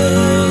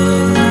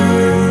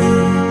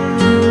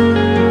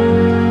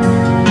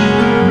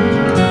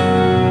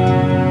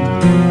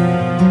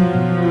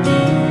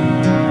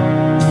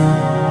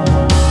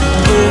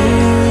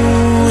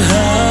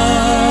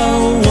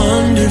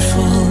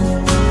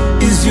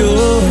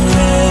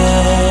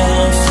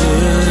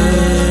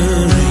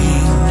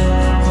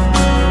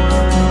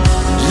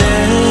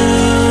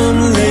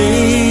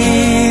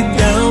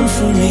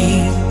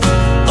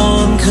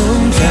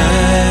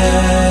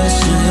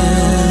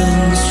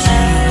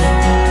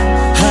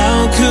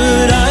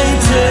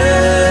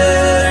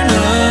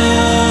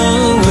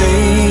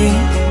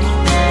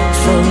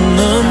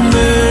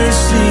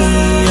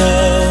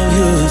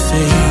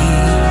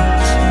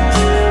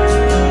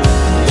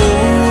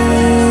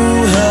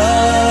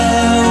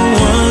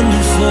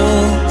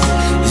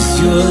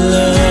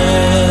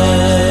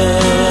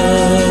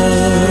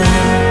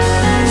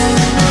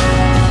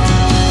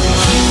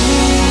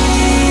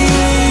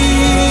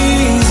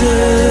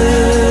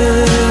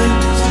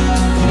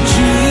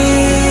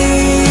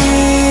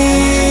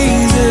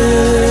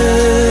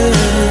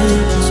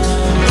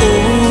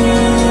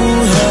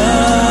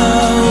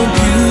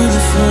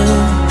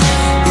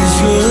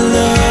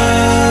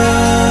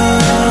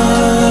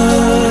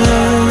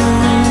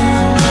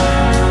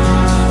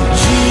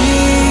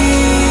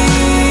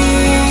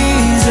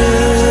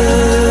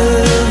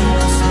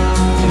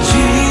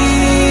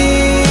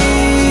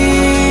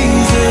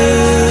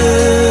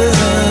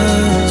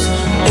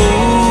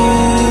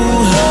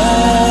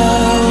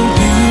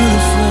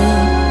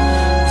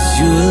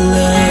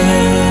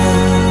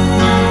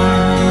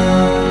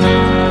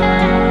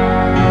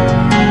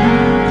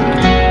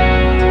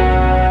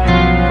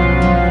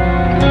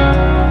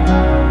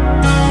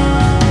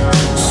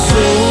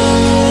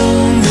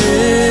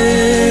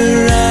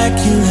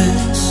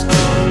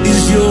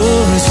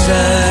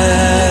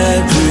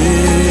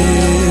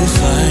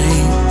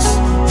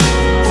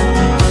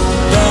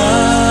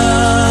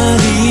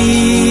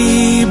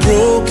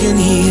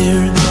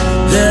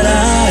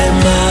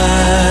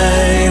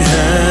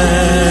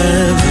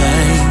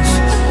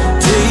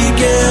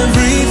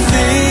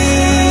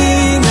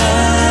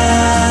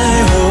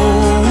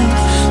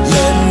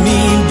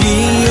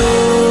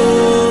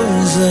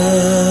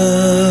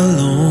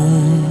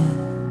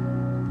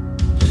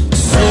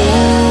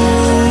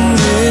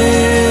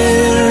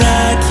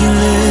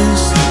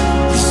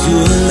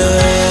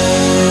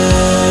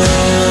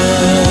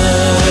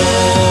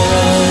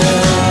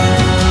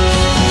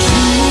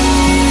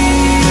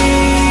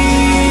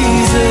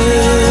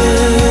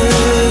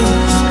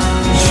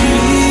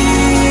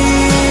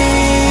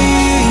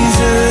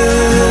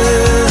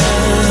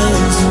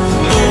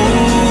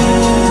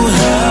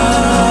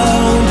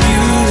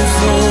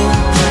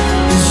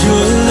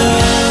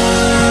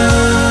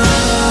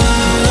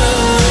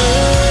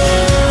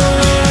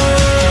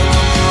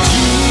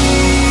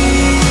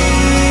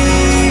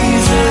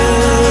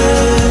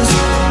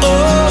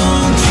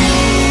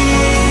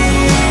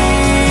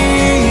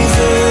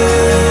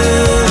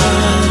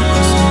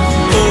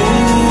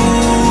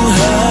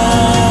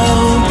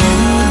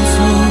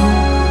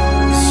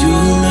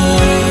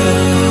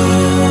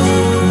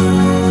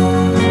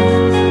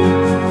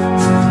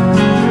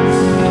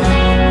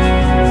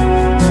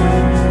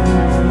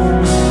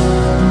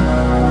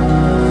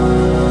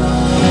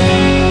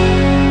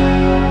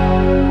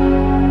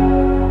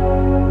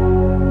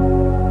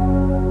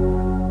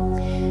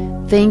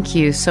 thank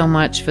you so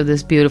much for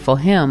this beautiful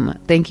hymn.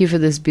 Thank you for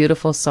this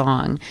beautiful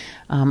song.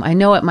 I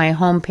know at my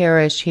home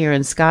parish here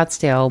in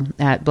Scottsdale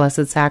at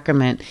Blessed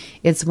Sacrament,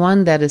 it's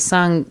one that is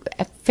sung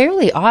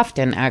fairly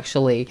often,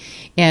 actually.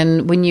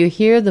 And when you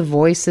hear the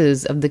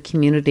voices of the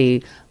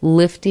community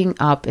lifting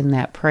up in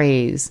that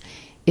praise,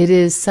 it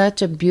is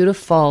such a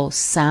beautiful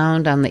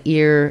sound on the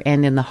ear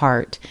and in the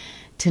heart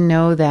to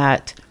know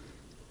that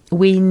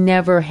we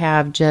never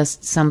have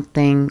just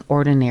something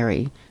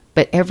ordinary.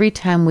 But every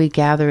time we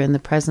gather in the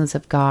presence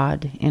of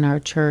God in our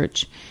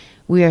church,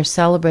 we are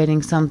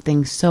celebrating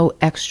something so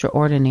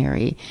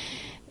extraordinary.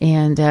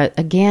 And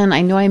again,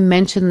 I know I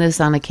mentioned this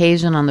on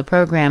occasion on the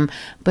program,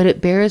 but it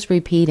bears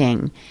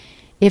repeating.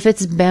 If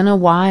it's been a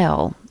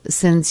while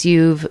since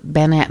you've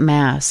been at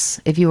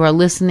Mass, if you are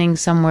listening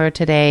somewhere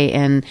today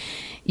and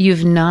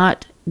you've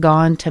not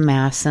gone to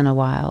Mass in a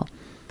while,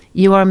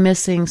 you are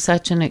missing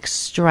such an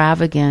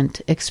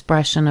extravagant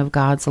expression of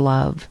God's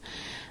love.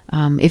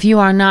 If you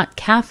are not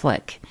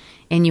Catholic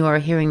and you are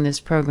hearing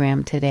this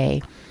program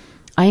today,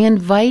 I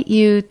invite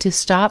you to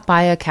stop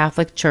by a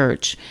Catholic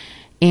church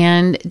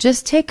and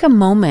just take a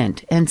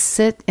moment and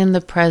sit in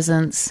the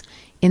presence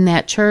in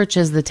that church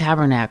as the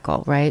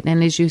tabernacle, right?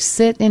 And as you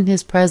sit in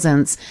His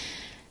presence,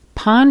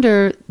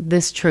 ponder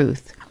this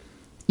truth.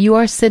 You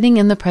are sitting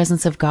in the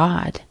presence of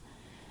God.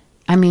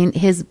 I mean,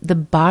 the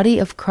body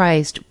of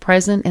Christ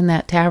present in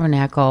that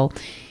tabernacle,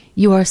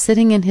 you are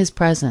sitting in His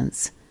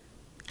presence.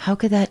 How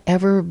could that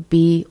ever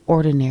be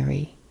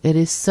ordinary? It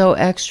is so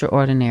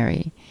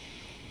extraordinary.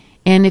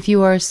 And if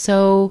you are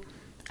so,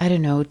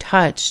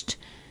 touched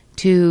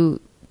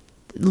to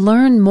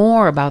learn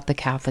more about the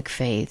Catholic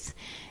faith,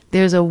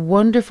 there's a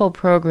wonderful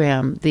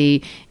program,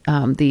 the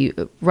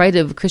Rite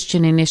of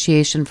Christian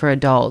Initiation for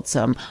Adults,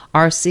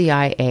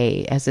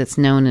 RCIA, as it's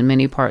known in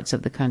many parts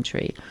of the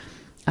country,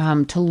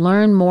 to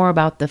learn more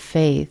about the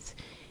faith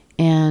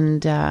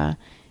and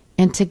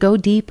to go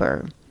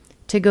deeper.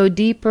 To go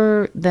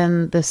deeper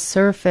than the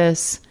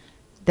surface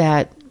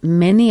that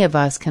many of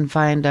us can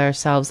find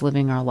ourselves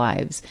living our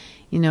lives.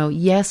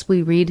 Yes,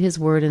 we read His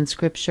Word in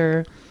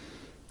Scripture.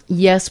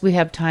 Yes, we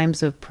have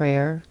times of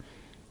prayer.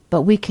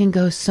 But we can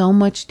go so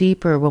much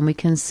deeper when we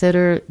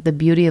consider the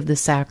beauty of the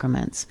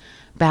sacraments,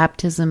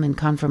 baptism and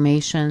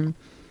confirmation,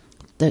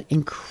 the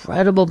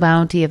incredible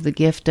bounty of the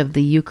gift of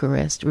the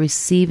Eucharist,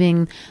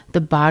 receiving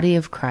the body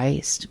of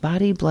Christ,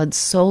 body, blood,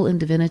 soul, and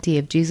divinity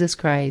of Jesus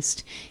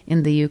Christ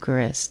in the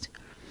Eucharist.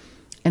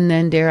 And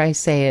then, dare I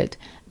say it,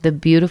 the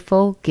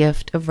beautiful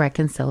gift of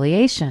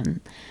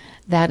reconciliation,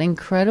 that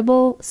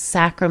incredible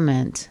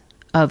sacrament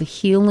of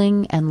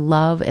healing and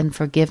love and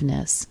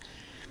forgiveness.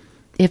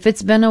 If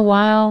it's been a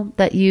while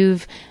that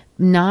you've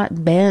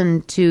not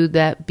been to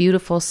that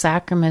beautiful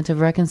sacrament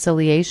of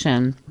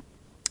reconciliation,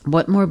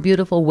 what more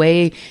beautiful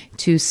way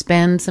to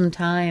spend some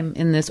time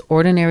in this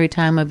ordinary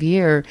time of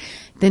year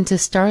than to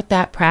start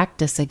that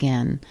practice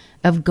again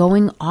of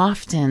going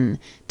often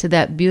to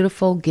that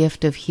beautiful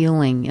gift of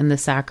healing in the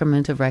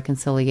sacrament of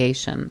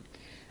reconciliation.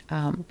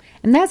 And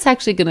that's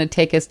actually going to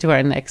take us to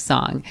our next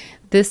song.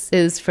 This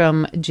is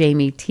from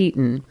Jamie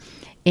Teton.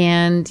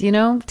 And,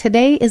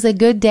 today is a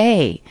good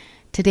day.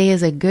 Today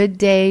is a good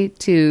day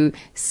to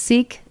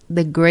seek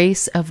the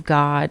grace of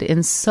God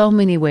in so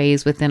many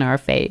ways within our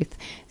faith.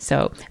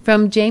 So,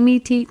 from Jamie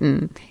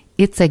Teton,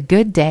 it's a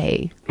good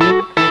day.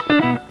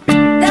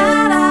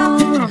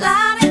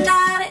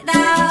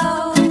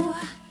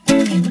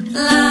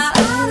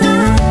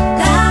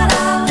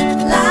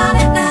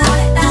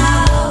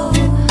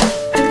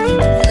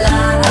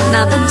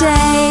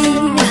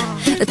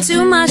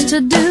 Too much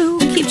to do,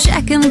 keep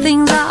checking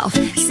things off.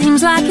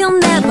 Seems like you'll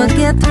never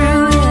get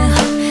through.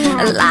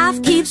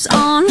 Life keeps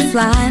on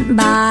flying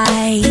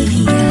by.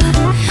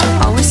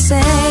 Always say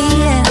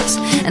yes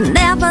and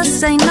never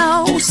say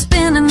no.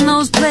 Spinning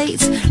those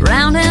plates,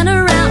 round and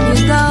around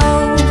you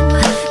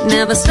go.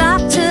 Never stop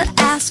to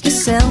ask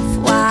yourself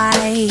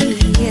why.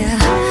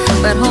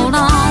 But hold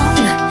on,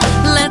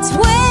 let's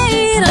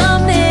wait a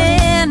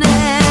minute.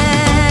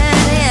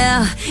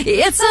 Yeah,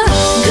 it's a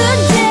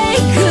good day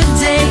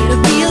to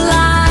be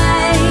alive.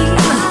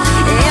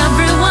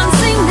 Everyone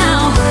sing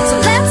now, so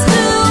let's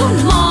do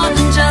more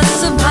than just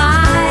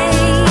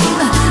survive.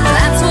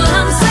 That's what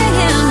I'm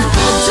saying.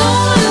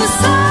 Don't lose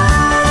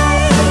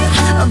sight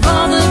of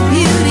all the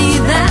beauty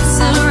that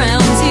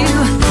surrounds you.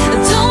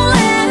 Don't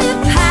let it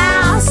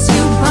pass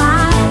you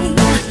by.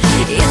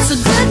 It's a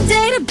good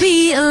day to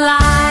be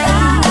alive.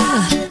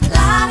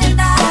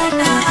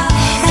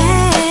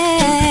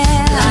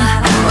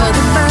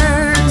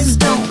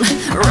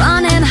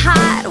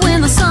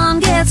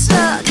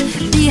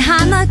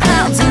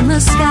 In the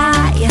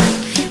sky,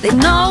 they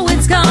know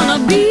it's gonna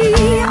be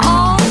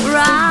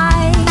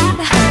alright.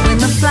 When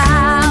the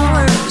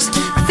flowers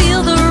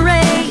feel the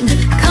rain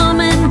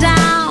coming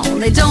down,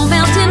 they don't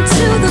melt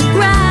into the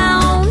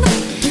ground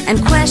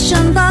and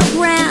question the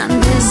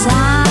grand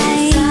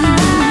design.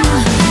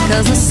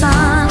 'Cause the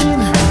sun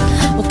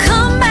will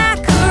come back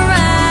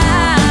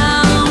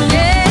around.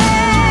 Yeah,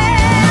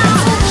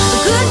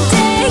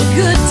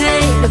 good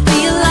day to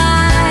be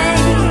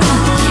alive.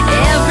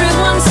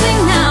 Everyone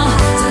sing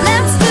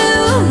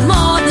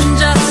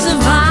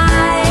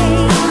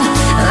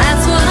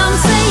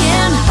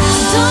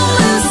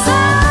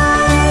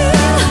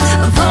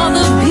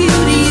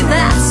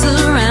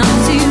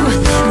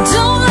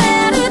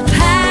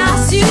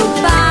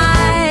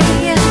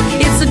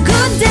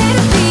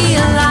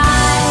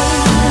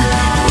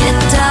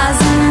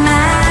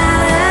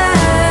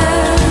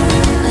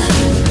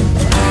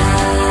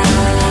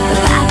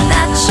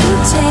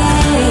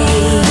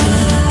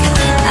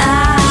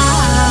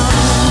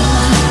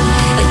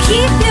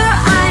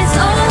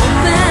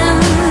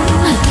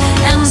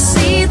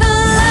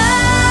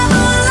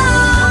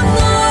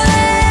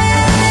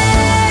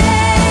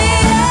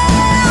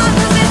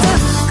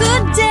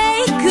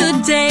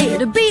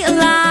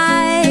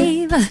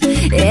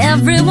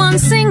everyone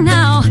sing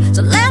now.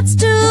 So let's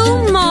do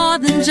more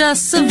than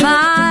just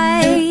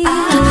survive.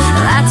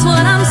 That's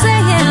what I'm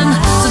saying.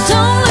 So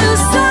don't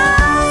lose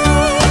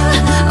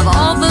sight of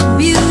all the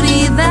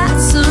beauty that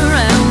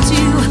surrounds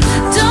you.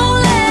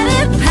 Don't let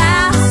it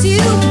pass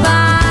you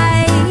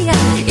by.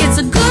 It's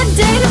a good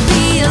day to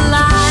be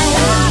alive.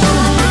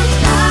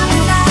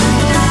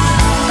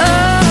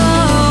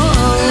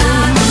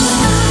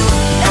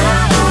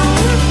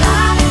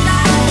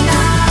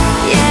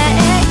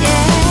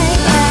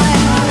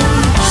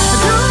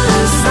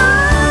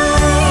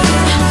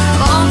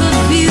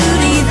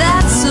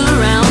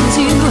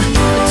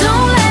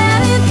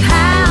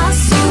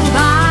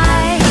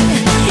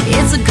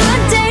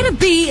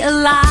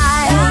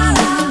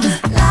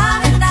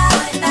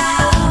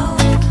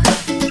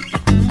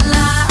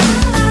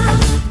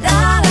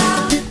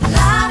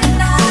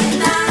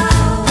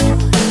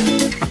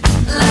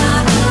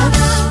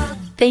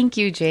 Thank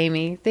you,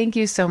 Jamie. Thank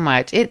you so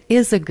much. It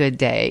is a good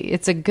day.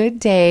 It's a good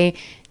day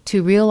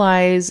to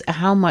realize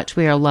how much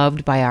we are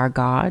loved by our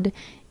God.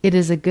 It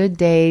is a good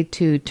day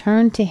to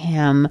turn to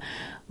Him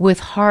with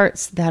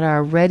hearts that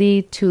are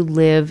ready to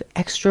live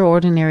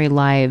extraordinary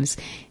lives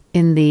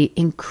in the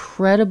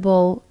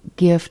incredible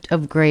gift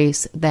of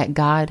grace that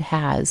God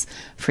has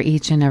for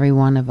each and every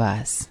one of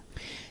us.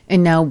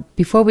 And now,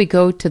 before we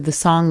go to the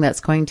song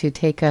that's going to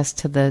take us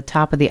to the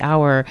top of the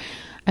hour,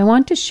 I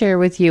want to share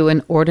with you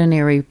an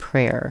ordinary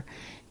prayer.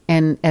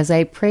 And as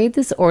I pray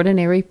this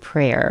ordinary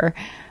prayer,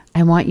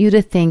 I want you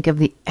to think of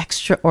the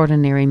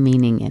extraordinary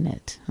meaning in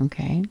it,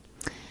 okay?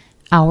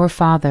 Our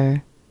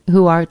Father,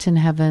 who art in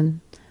heaven,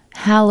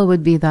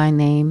 hallowed be thy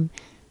name.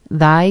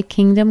 Thy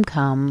kingdom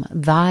come,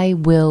 thy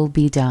will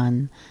be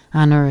done,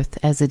 on earth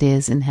as it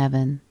is in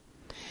heaven.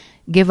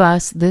 Give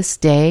us this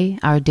day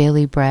our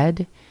daily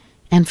bread,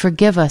 and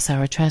forgive us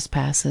our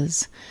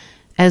trespasses,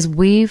 as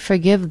we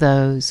forgive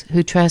those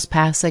who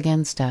trespass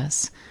against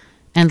us.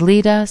 And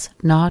lead us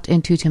not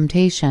into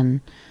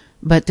temptation,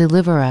 but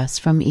deliver us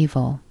from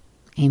evil.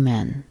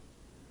 Amen.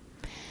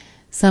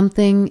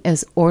 Something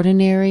as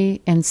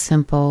ordinary and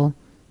simple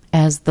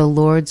as the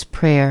Lord's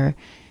Prayer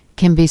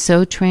can be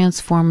so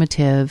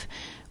transformative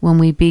when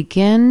we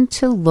begin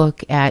to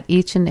look at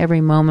each and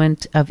every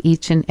moment of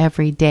each and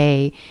every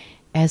day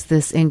as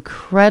this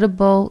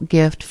incredible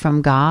gift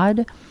from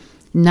God,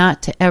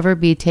 not to ever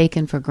be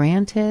taken for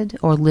granted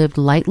or lived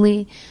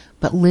lightly,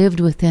 but lived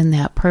within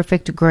that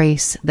perfect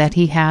grace that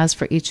He has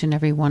for each and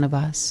every one of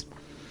us.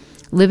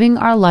 Living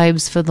our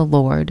lives for the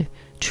Lord,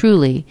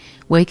 truly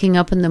waking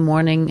up in the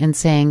morning and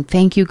saying,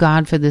 thank you,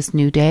 God, for this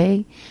new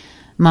day.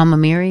 Mama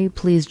Mary,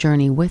 please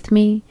journey with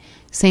me.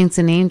 Saints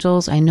and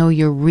angels, I know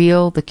you're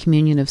real. The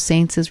communion of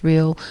saints is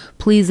real.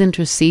 Please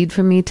intercede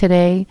for me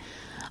today.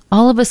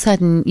 All of a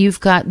sudden, you've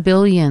got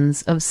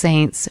billions of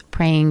saints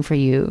praying for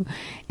you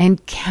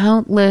and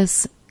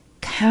countless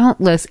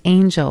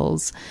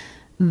angels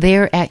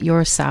there at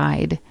your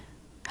side.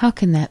 How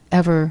can that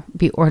ever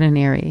be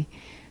ordinary?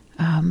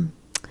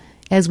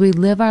 As we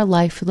live our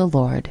life for the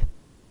Lord,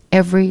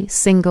 every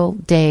single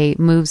day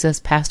moves us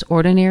past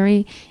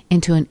ordinary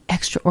into an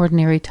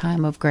extraordinary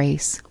time of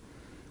grace.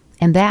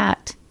 And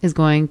that is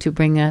going to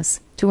bring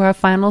us to our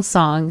final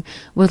song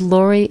with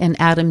Lori and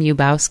Adam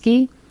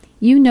Yubowski.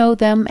 You know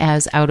them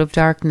as Out of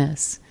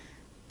Darkness.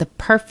 The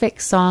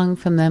perfect song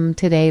from them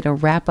today to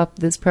wrap up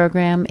this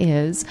program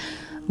is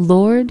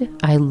Lord,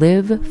 I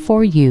Live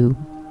for You.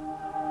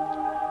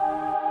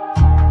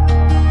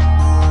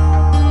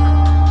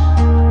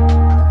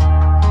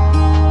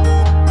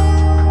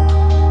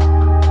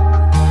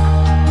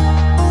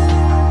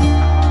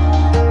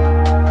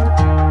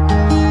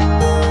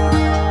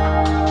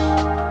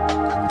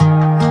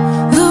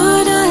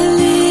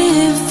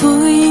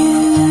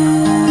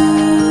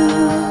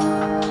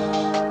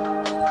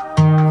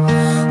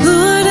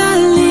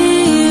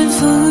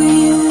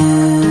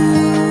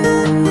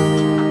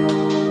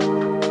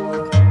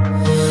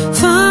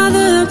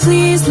 Father,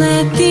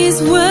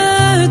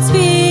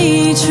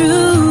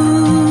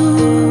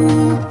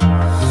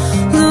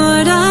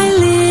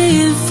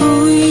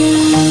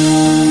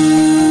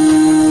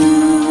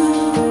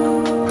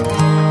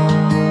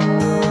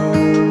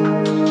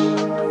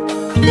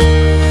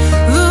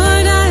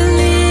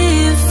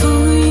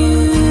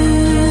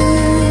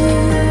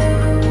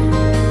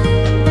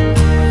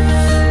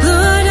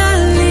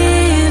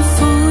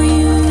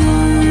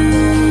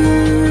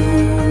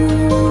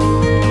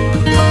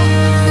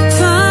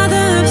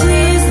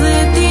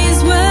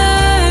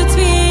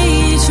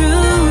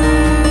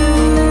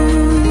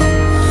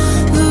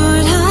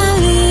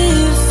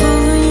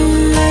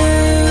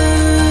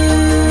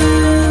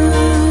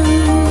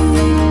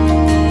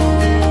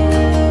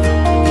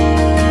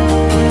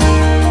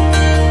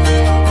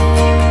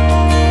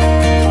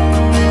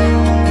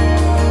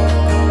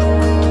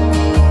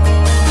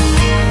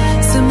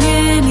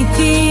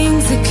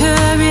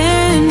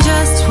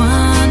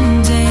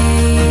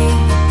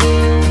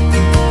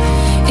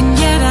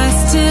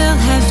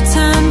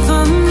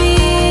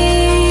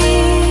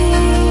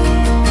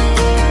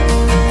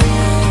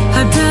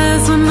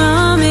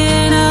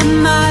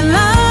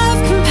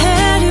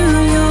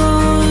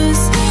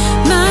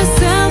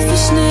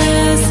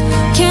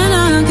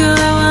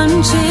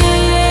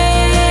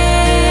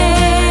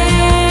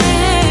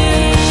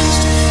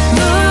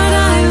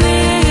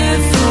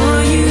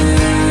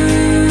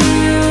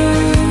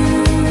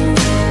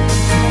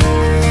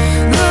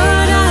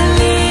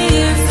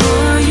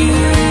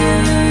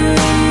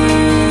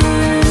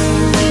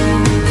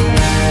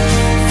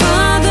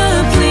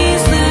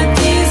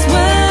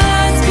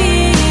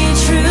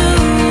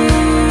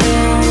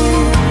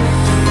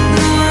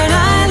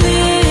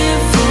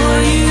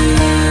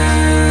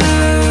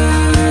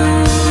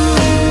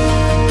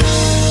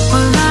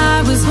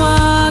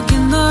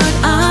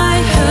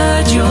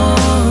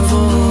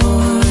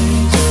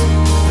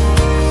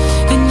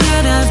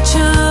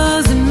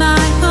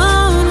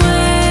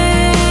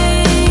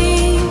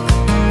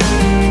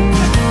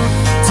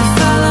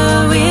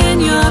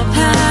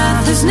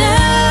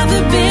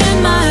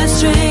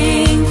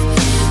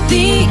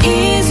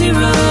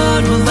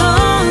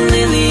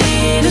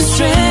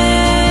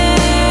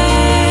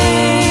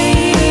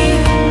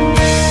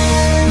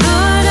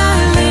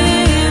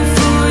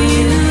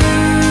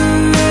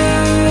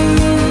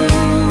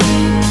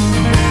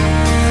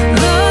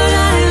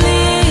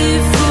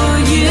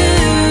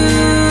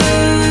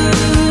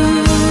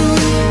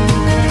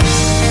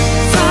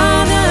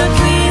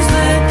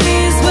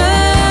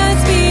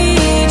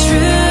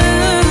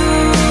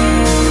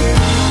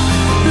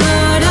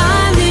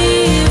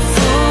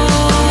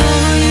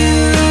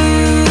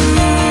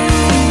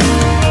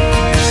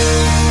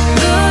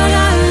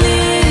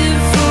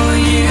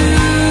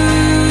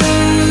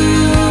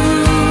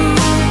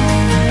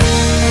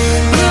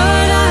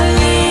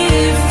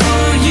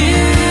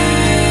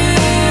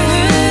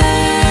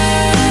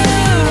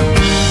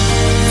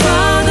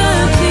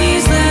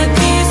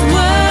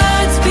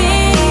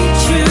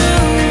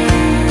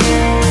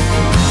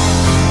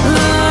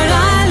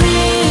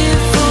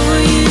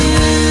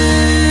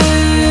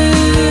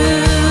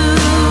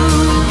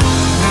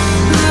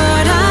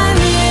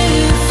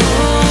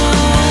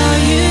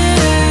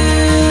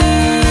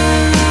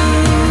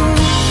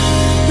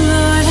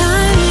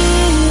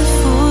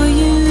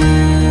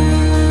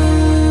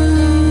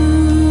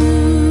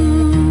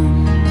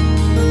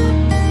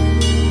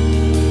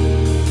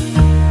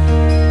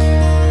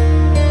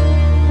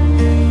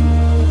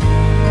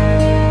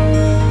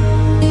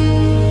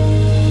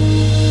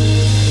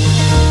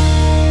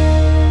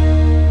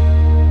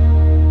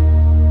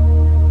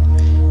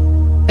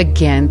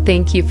 again,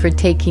 thank you for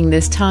taking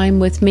this time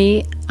with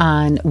me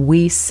on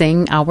We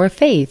Sing Our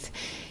Faith.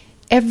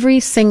 Every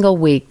single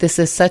week, this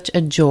is such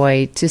a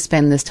joy to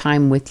spend this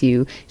time with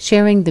you,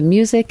 sharing the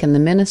music and the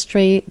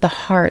ministry, the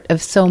heart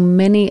of so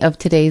many of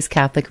today's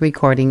Catholic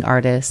recording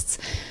artists.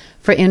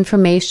 For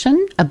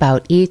information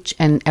about each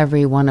and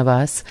every one of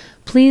us,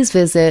 please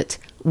visit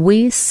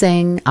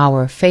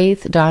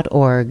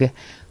wesingourfaith.org.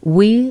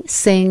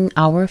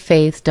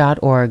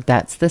 wesingourfaith.org.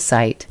 That's the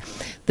site.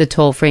 The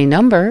toll-free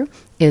number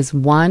is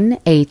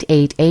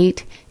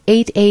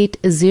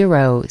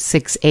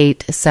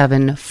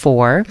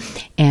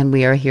 1-888-880-6874, and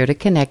we are here to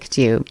connect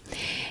you.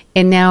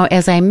 And now,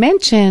 as I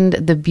mentioned,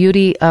 the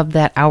beauty of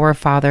that Our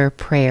Father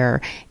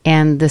prayer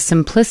and the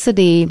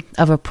simplicity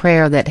of a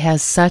prayer that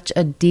has such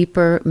a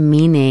deeper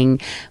meaning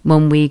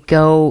when we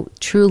go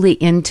truly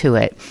into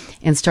it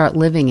and start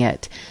living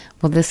it.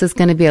 Well, this is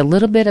going to be a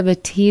little bit of a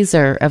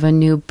teaser of a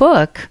new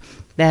book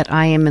that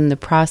I am in the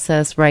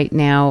process right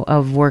now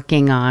of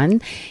working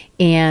on.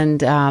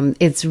 And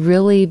it's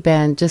really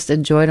been just a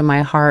joy to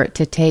my heart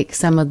to take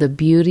some of the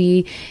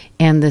beauty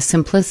and the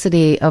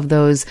simplicity of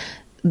those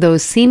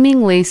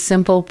seemingly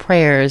simple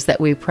prayers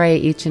that we pray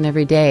each and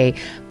every day.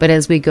 But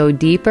as we go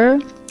deeper,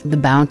 the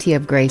bounty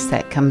of grace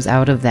that comes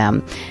out of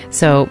them.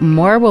 So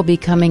more will be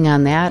coming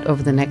on that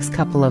over the next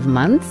couple of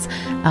months.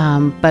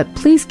 But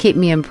please keep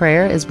me in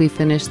prayer as we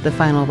finish the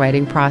final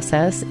writing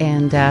process.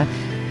 And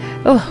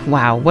oh,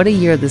 wow, what a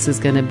year this is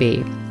going to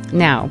be.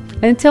 Now,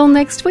 until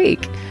next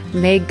week,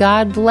 may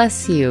God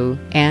bless you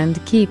and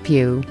keep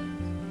you.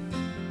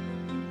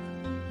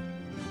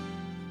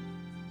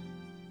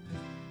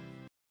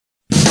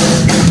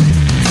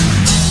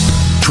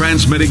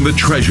 Transmitting the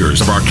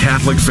treasures of our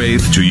Catholic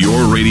faith to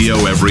your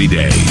radio every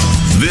day.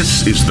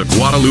 This is the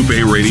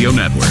Guadalupe Radio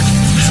Network.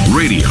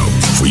 Radio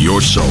for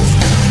your soul.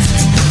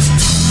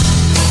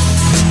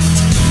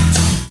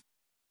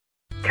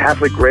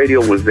 Catholic radio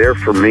was there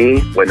for me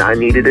when I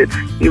needed it.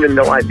 Even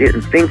though I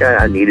didn't think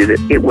I needed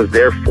it, it was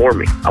there for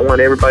me. I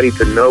want everybody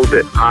to know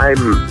that I'm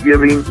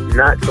giving,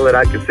 not so that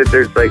I can sit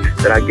there and say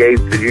that I gave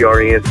to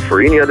GRN for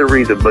any other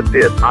reason but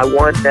this. I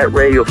want that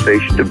radio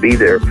station to be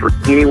there for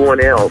anyone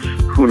else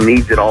who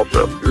needs it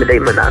also. They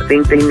may not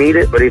think they need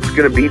it, but it's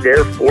going to be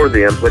there for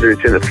them, whether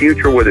it's in the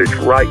future, whether it's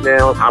right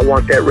now. I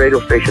want that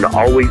radio station to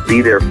always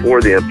be there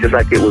for them, just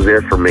like it was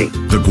there for me.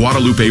 The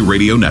Guadalupe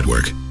Radio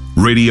Network.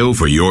 Radio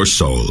for your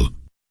soul.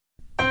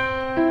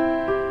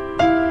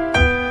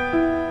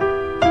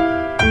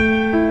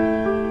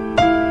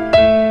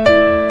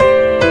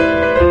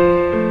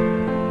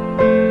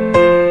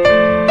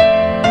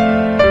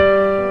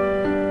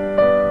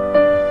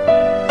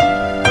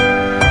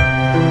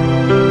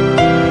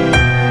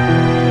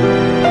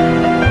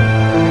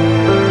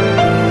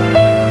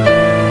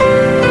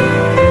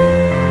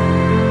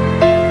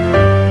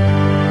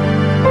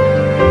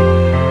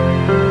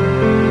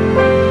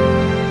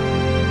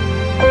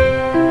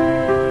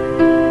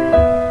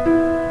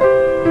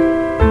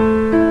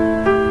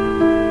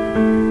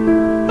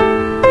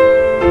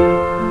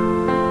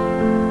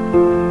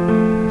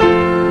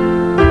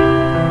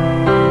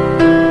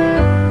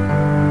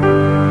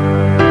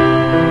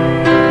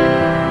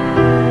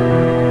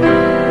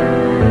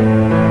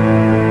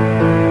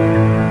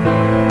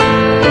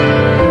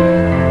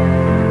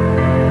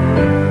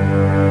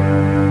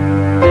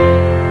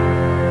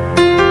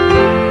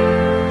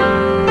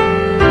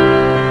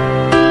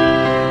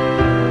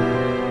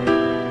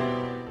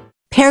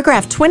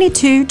 Paragraph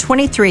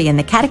 2223 in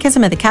the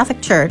Catechism of the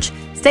Catholic Church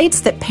states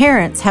that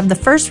parents have the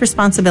first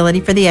responsibility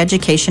for the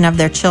education of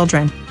their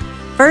children.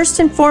 First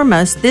and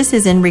foremost, this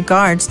is in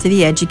regards to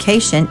the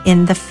education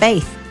in the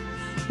faith.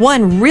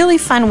 One really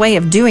fun way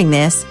of doing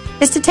this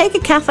is to take a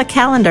Catholic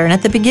calendar and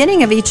at the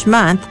beginning of each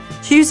month,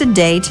 choose a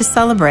day to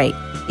celebrate,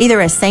 either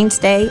a Saint's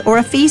Day or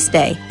a feast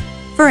day.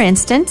 For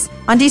instance,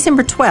 on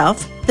December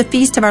 12th, the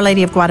Feast of Our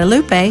Lady of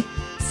Guadalupe,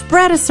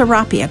 spread a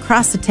serape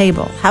across the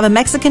table, have a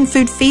Mexican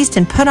food feast,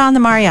 and put on the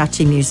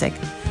mariachi music.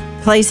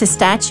 Place a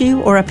statue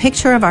or a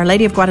picture of Our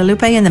Lady of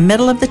Guadalupe in the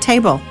middle of the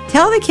table.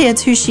 Tell the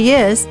kids who she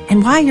is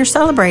and why you're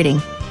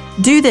celebrating.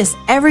 Do this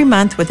every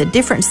month with a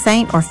different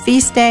saint or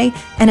feast day,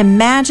 and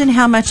imagine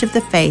how much of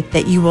the faith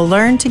that you will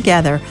learn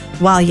together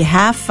while you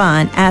have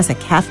fun as a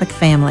Catholic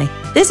family.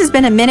 This has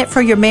been a Minute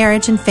for Your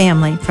Marriage and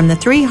Family from the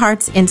Three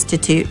Hearts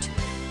Institute.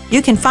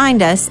 You can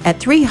find us at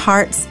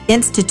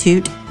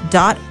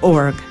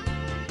threeheartsinstitute.org.